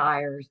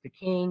empires, the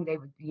king, they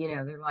would,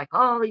 they're like,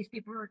 oh, these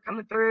people are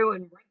coming through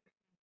and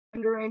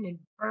plundering and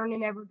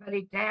burning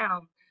everybody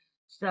down.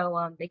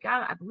 So they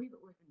got, I believe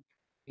it was in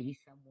Turkey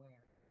somewhere,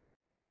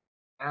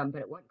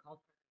 but it wasn't called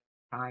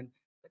time.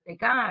 But they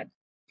got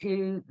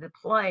to the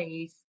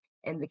place,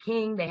 and the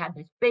king, they had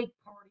this big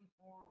party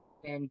for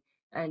him,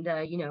 and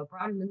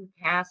brought him in the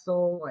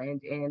castle,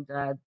 and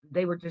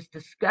they were just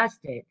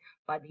disgusted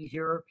by these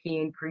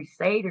European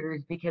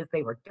crusaders because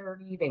they were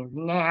dirty, they were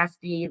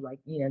nasty, like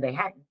they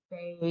hadn't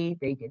bathed,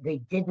 they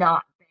did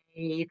not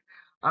bathe,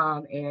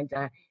 and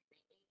their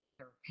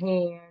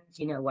hands,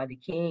 while the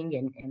king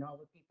and all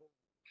the people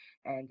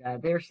and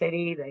their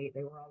city, they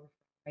were all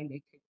fine.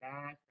 They took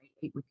baths, they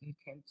ate with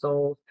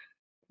utensils.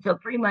 So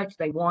pretty much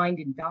they wined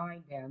and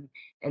dined them,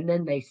 and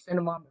then they sent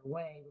them on their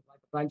way with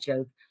like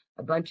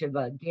a bunch of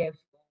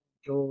gifts,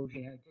 jewels,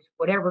 just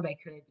whatever they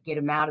could to get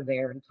them out of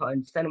there, and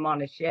sent them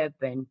on a ship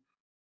and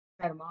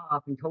set them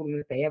off, and told them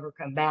if they ever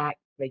come back,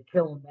 they'd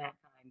kill them that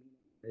time.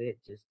 It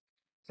just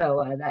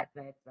so that's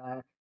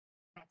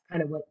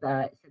kind of what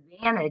the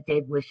Savannah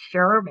did with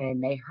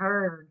Sherman. They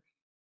heard,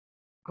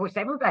 of course,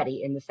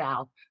 everybody in the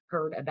South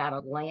heard about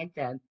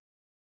Atlanta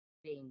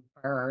being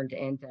burned.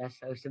 And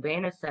so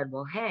Savannah said,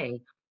 well,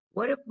 hey,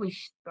 what if we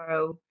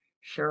throw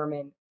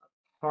Sherman a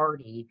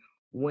party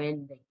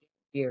when they get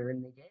here?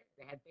 And they did.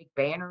 They had big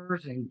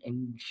banners and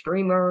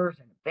streamers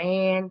and a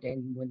band.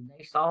 And when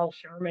they saw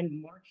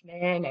Sherman marching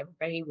in,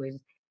 everybody was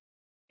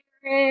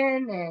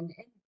cheering. And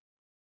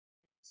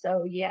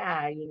so,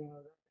 yeah,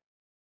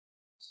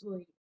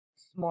 actually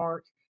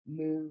smart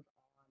move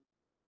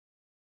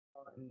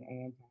on.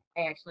 And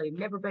I actually have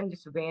never been to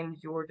Savannah,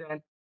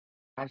 Georgia.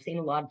 I've seen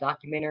a lot of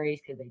documentaries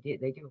because they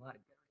do a lot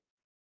of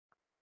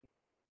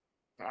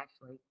good,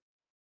 actually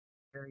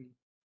very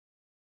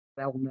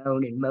well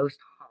known and most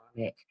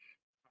haunted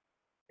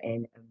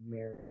in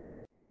America.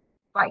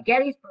 Like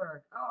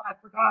Gettysburg. Oh, I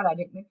forgot. I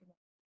didn't mention that.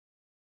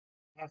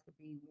 It has to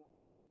be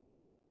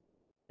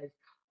one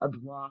of the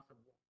loss of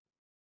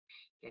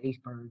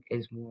Gettysburg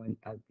is one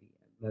of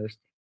the most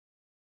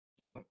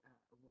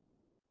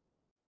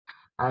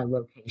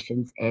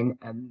locations in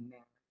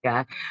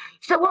America.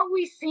 So what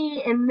we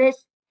see in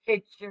this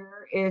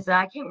picture is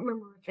I can't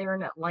remember if they're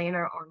in Atlanta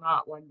or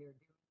not when they're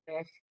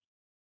doing this.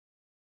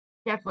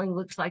 Definitely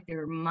looks like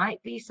there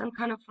might be some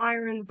kind of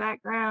fire in the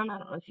background. I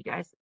don't know if you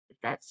guys if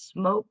that's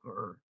smoke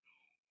or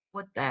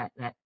what that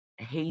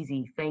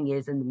hazy thing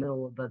is in the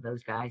middle of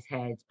those guys'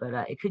 heads, but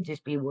it could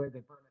just be where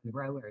they're burning the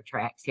railroad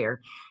tracks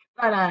here.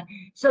 But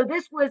so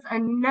this was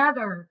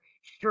another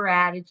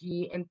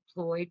strategy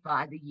employed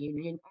by the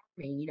Union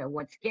Army.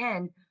 Once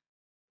again,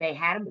 they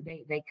had them.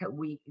 They cut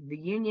the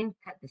Union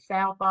cut the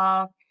South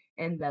off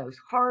in those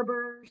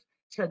harbors,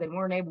 so they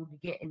weren't able to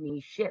get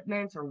any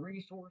shipments or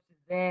resources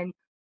in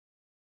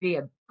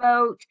via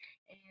boat.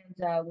 And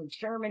when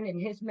Sherman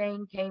and his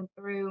men came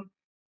through,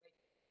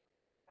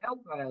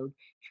 railroad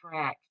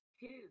tracks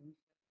too,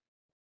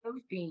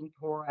 those being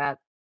tore up,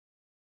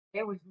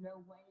 there was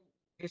no way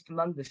just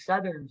among the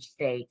southern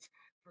states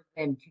for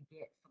them to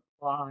get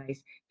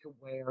supplies to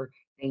where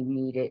they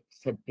needed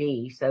to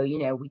be. So,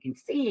 we can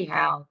see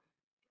how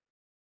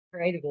it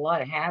created a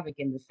lot of havoc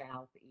in the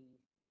southeast.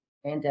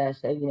 And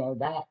so,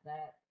 that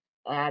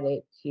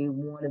added to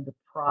one of the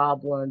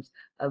problems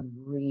of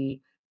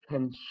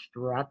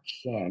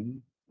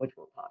reconstruction, which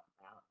we'll talk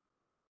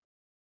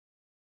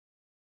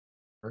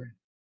about.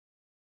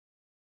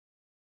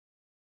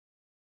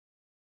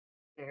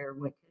 There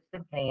went to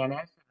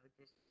Savannah, so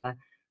just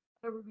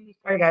overview.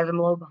 Sorry, guys, I'm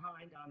a little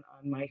behind on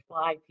my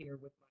slides here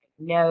with my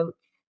notes.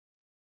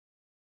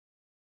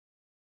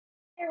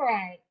 All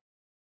right.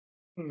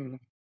 Hmm.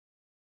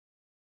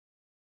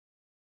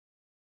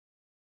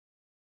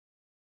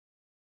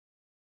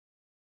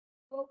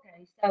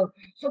 Okay,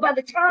 so by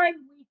the time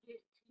we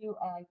get to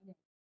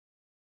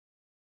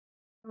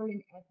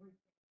turning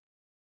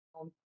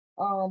everything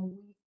on,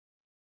 we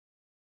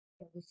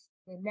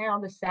now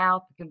the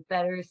South, the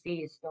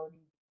Confederacy is starting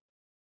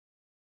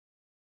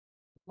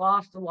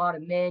lost a lot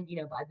of men.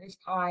 By this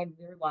time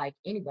they're like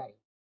anybody,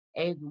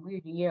 any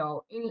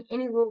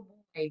little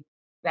boy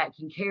that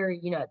can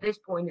carry. At this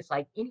point it's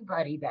like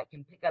anybody that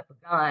can pick up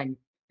a gun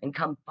and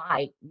come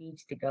fight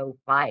needs to go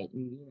fight,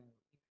 and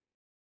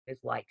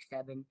it's like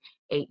 7,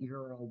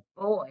 8-year-old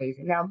boys,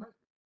 and now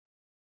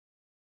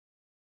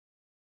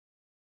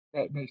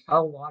they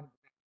saw a lot of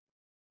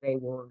they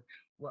were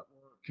what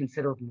were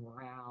considered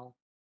morale.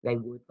 They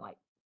would like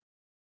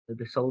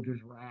the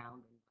soldiers around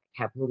and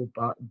have little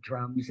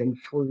drums and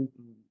flute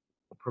and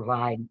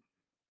provide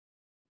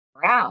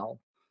morale.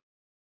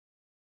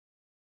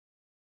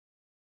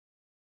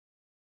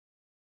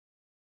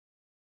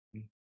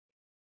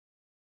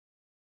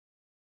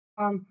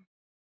 Um,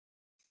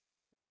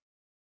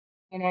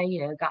 and I,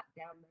 got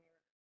down there.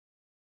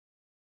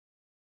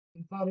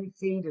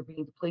 Confederacy, they're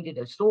being depleted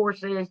of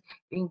sources,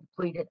 being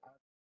depleted of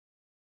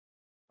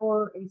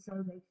support, and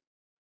so they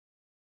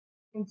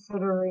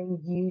considering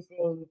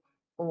using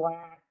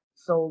black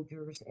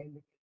soldiers in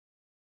the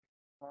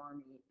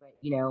army. But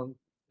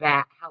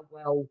that how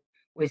well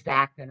was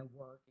that going to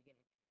work?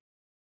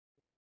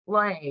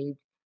 Enslaved,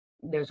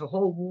 there's a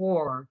whole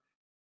war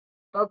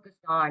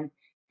focused on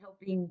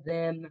helping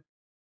them,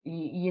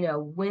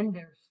 win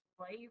their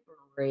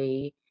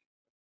slavery.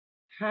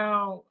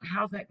 How's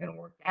that going to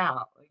work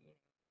out?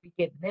 We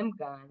give them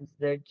guns,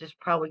 they're just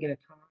probably going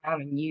to turn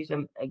around and use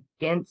them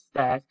against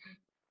us.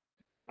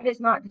 That is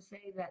not to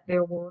say that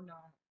there were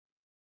not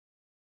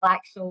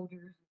black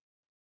soldiers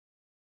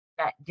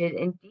that did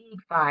indeed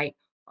fight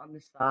on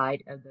the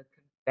side of the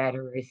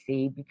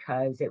Confederacy,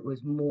 because it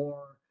was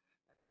more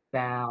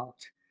about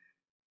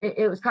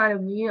it was kind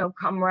of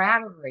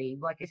camaraderie.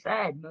 Like I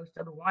said, most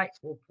of the whites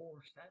were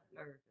poor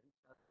settlers, and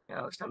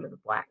so, some of the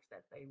blacks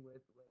that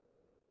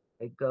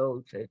they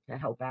go to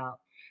help out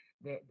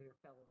their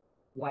fellow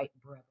white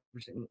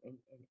brothers, and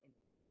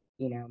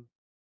you know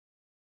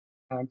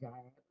and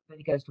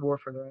everybody goes to war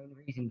for their own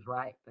reasons,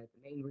 right? But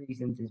the main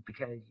reasons is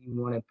because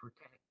you want to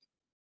protect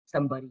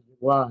somebody you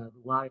love.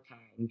 A lot of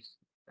times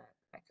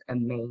that's a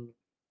main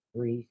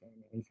reason,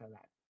 and so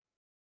that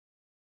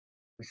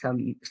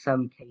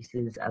some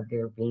cases of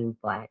there being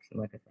blacks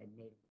and, like I said,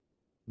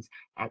 natives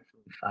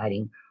actually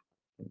fighting.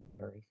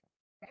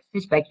 That's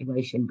just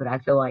speculation, but I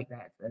feel like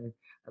that's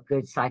a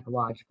good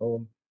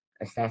psychological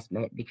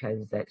assessment,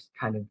 because that's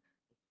kind of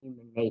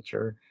human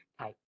nature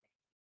type.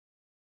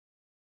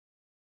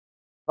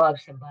 Love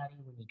somebody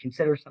when you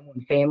consider someone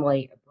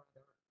family, a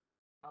brother,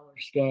 color,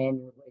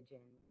 skin,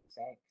 religion,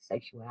 sex,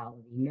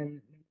 sexuality. None of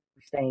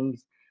those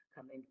things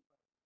come into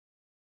play.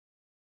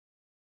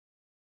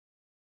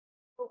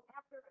 So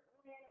after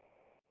Atlantic,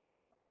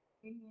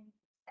 Union,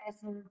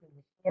 successors in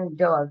the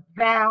Shenandoah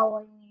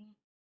Valley,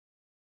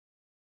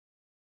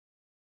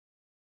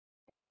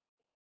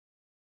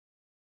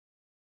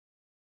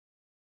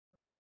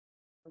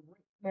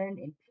 Richmond,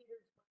 and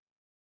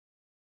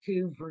Petersburg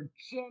to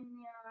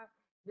Virginia.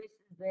 This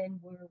is then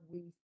where we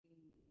see,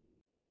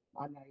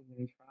 I'm not even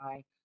going to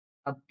try,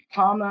 a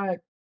Palma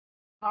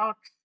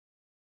Cox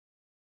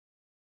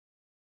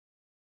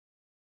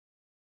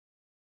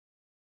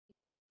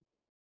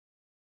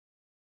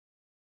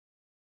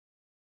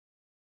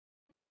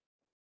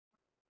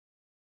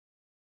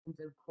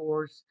of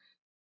course,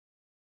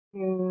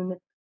 soon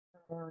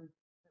turned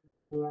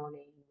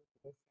morning with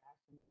the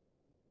assassination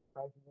of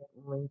President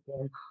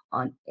Lincoln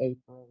on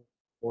April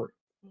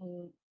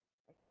 14th.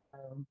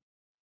 Um,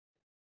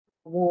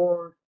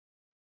 war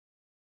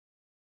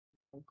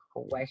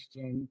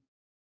question,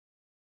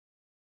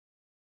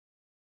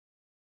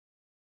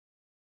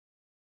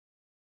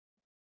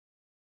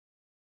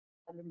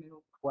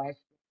 fundamental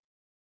question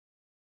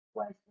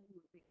with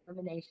the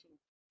elimination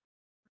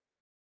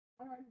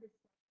and the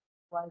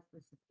was the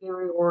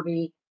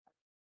superiority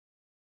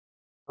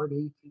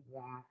to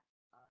that.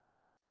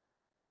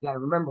 Yeah,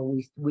 remember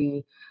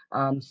we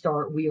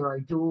are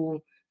a dual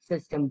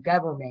system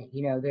government.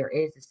 There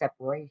is a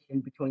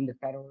separation between the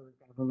federal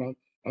government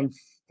and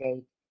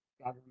state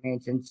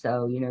governments, and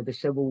so the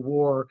Civil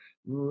War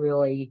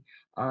really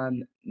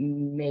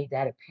made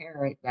that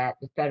apparent that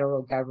the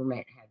federal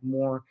government had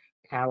more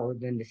power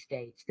than the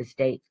states. The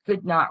states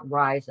could not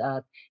rise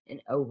up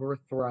and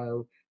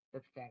overthrow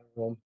the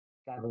federal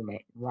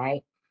government,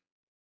 right?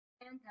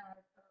 And so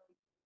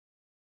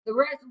the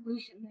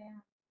resolution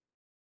there,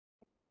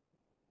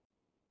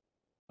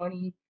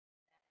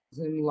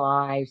 20,000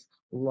 lives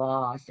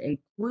lost,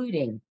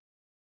 including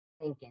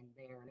Lincoln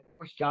there. And of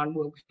course, John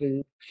Wilkes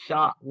Booth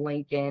shot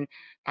Lincoln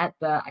at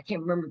I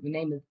can't remember the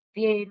name of the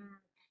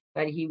theater,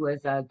 but he was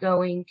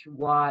going to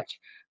watch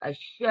a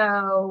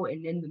show.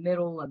 And in the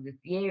middle of the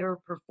theater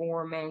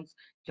performance,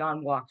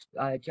 John Wilkes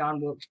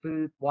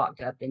Booth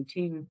walked up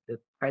into the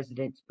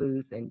president's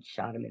booth and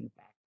shot him in the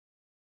back.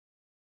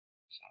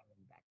 Shot him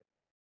in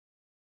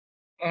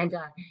the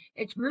back. And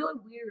it's really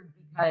weird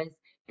because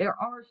There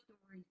are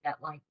stories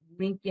that like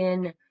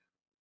Lincoln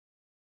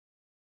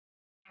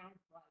had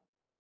like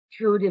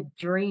intuitive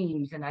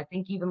dreams, and I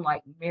think even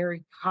like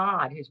Mary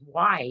Todd, his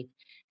wife,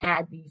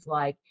 had these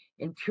like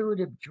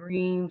intuitive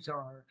dreams,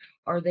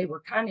 or they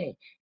were kind of,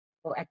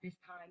 well, at this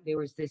time there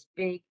was this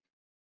big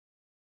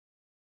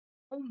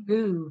whole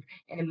move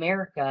in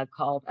America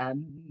called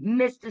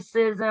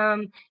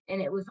mysticism,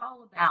 and it was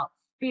all about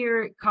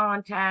spirit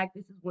contact.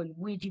 This is when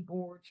Ouija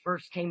boards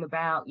first came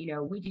about. You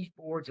know, Ouija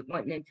boards, it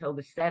wasn't until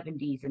the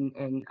 70s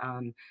and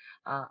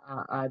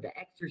the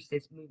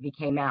Exorcist movie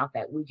came out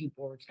that Ouija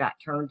boards got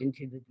turned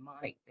into the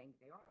demonic things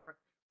they are.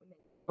 When they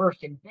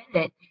first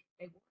invented,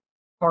 they were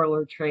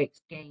parlor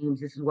tricks, games.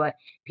 This is what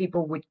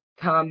people would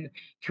come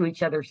to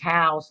each other's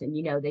house, and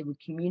they would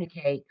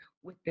communicate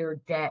with their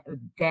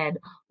dead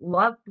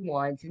loved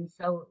ones. And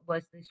so it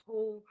was this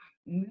whole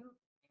movement.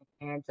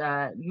 And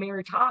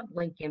Mary Todd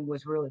Lincoln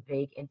was really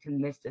big into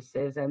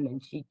mysticism,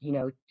 and she,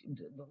 the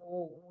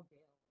whole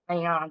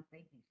seance,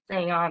 they do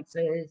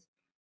seances,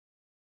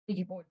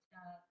 Ouija board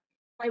stuff,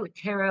 play with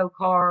tarot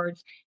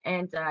cards.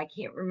 And I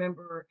can't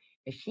remember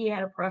if she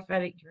had a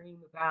prophetic dream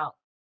about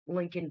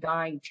Lincoln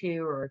dying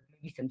too, or if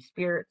maybe some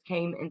spirits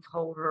came and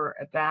told her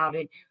about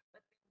it.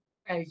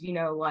 Because,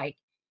 like,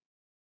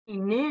 they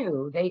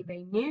knew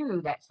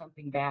that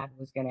something bad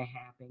was going to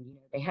happen.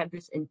 They had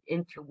this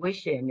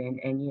intuition,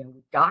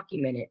 and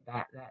documented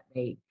that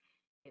it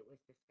was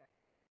discussed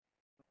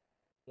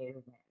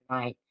that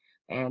night.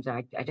 And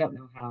I don't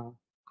know how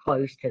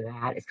close to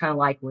that. It's kind of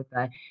like with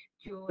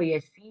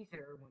Julius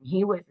Caesar when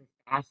he was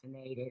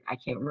assassinated. I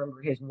can't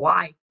remember his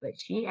wife, but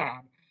she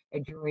had a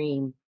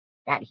dream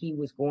that he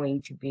was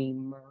going to be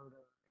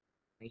murdered.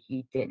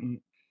 He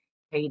didn't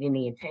paid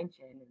any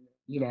attention. And,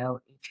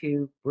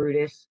 to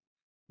Brutus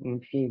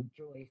and to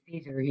Julius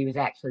Caesar, he was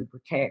actually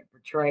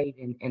portrayed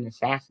and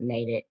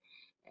assassinated.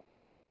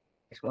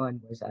 This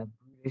one was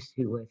Brutus,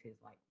 who was his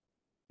like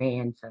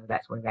man. So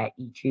that's where that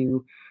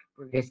E2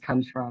 Brutus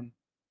comes from.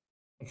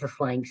 It's a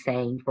slang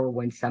saying for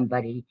when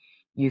somebody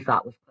you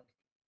thought was close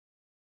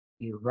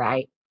to you,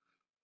 right?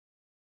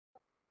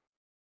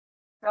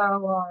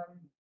 So,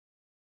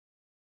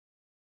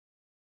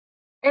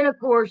 and of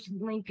course,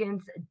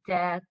 Lincoln's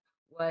death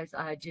was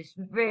just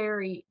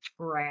very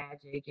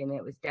tragic, and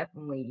it was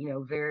definitely,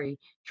 very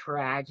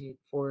tragic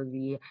for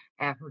the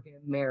African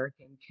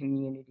American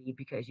community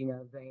because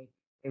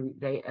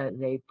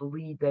they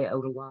believed they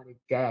owed a lot of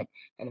debt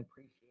and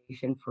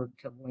appreciation for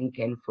to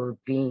Lincoln for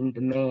being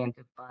the man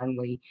to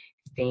finally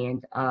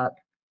stand up,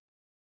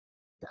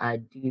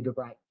 do the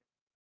right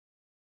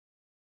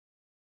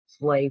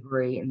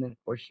slavery, and then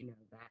of course,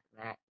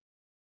 that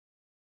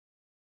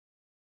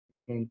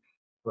and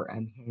for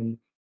him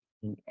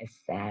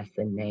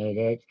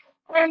assassinated.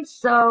 And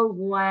so,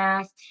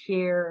 last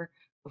here,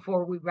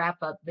 before we wrap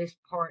up this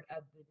part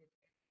of the,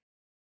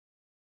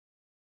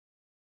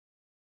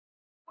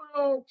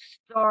 we'll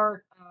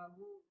start,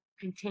 we'll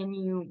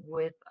continue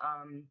with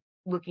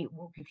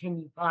we'll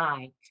continue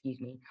by, excuse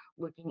me,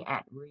 looking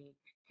at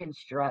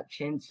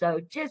reconstruction.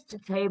 So, just a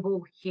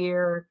table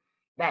here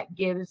that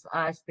gives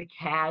us the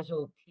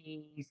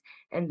casualties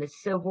and the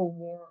Civil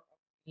War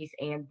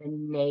and the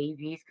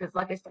navies. Because,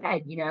 like I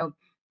said,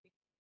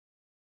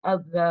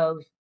 of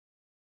those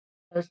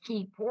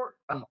key port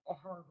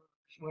harbors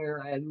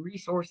where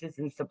resources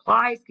and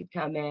supplies could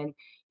come in.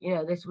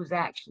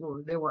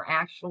 There were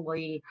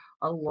actually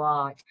a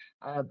lot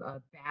of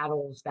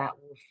battles that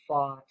were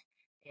fought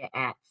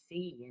at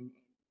sea and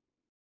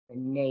the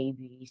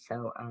Navy.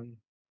 So,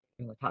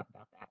 we'll talk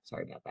about that.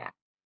 Sorry about that.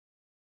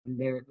 And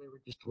there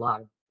were just a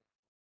lot of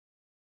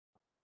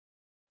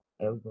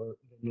over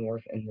the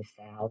North and the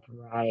South,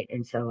 right?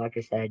 And so, like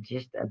I said,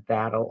 just a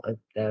battle of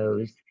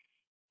those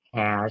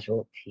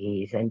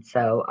casualties. And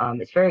so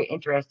it's very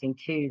interesting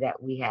too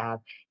that we have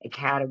a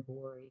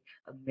category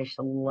of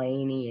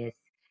miscellaneous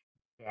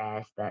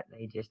deaths that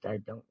they just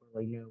don't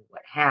really know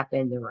what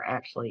happened. There were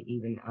actually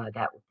even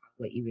that would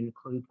probably even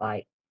include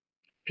like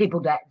people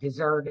that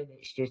deserted.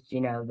 It's just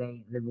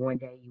the one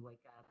day you wake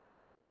up,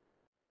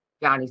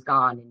 Johnny's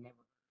gone, and never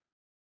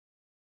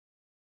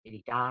did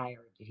he die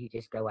or did he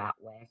just go out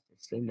west,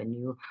 assume a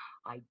new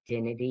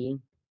identity.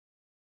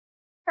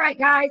 All right,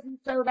 guys, and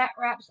so that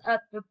wraps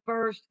up the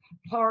first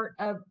part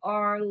of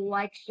our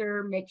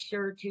lecture. Make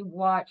sure to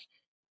watch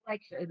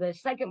the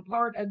second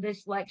part of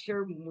this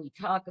lecture when we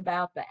talk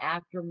about the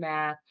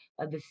aftermath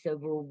of the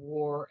Civil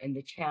War and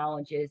the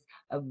challenges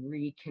of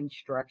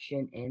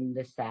Reconstruction in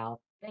the South.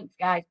 Thanks,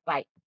 guys.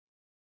 Bye.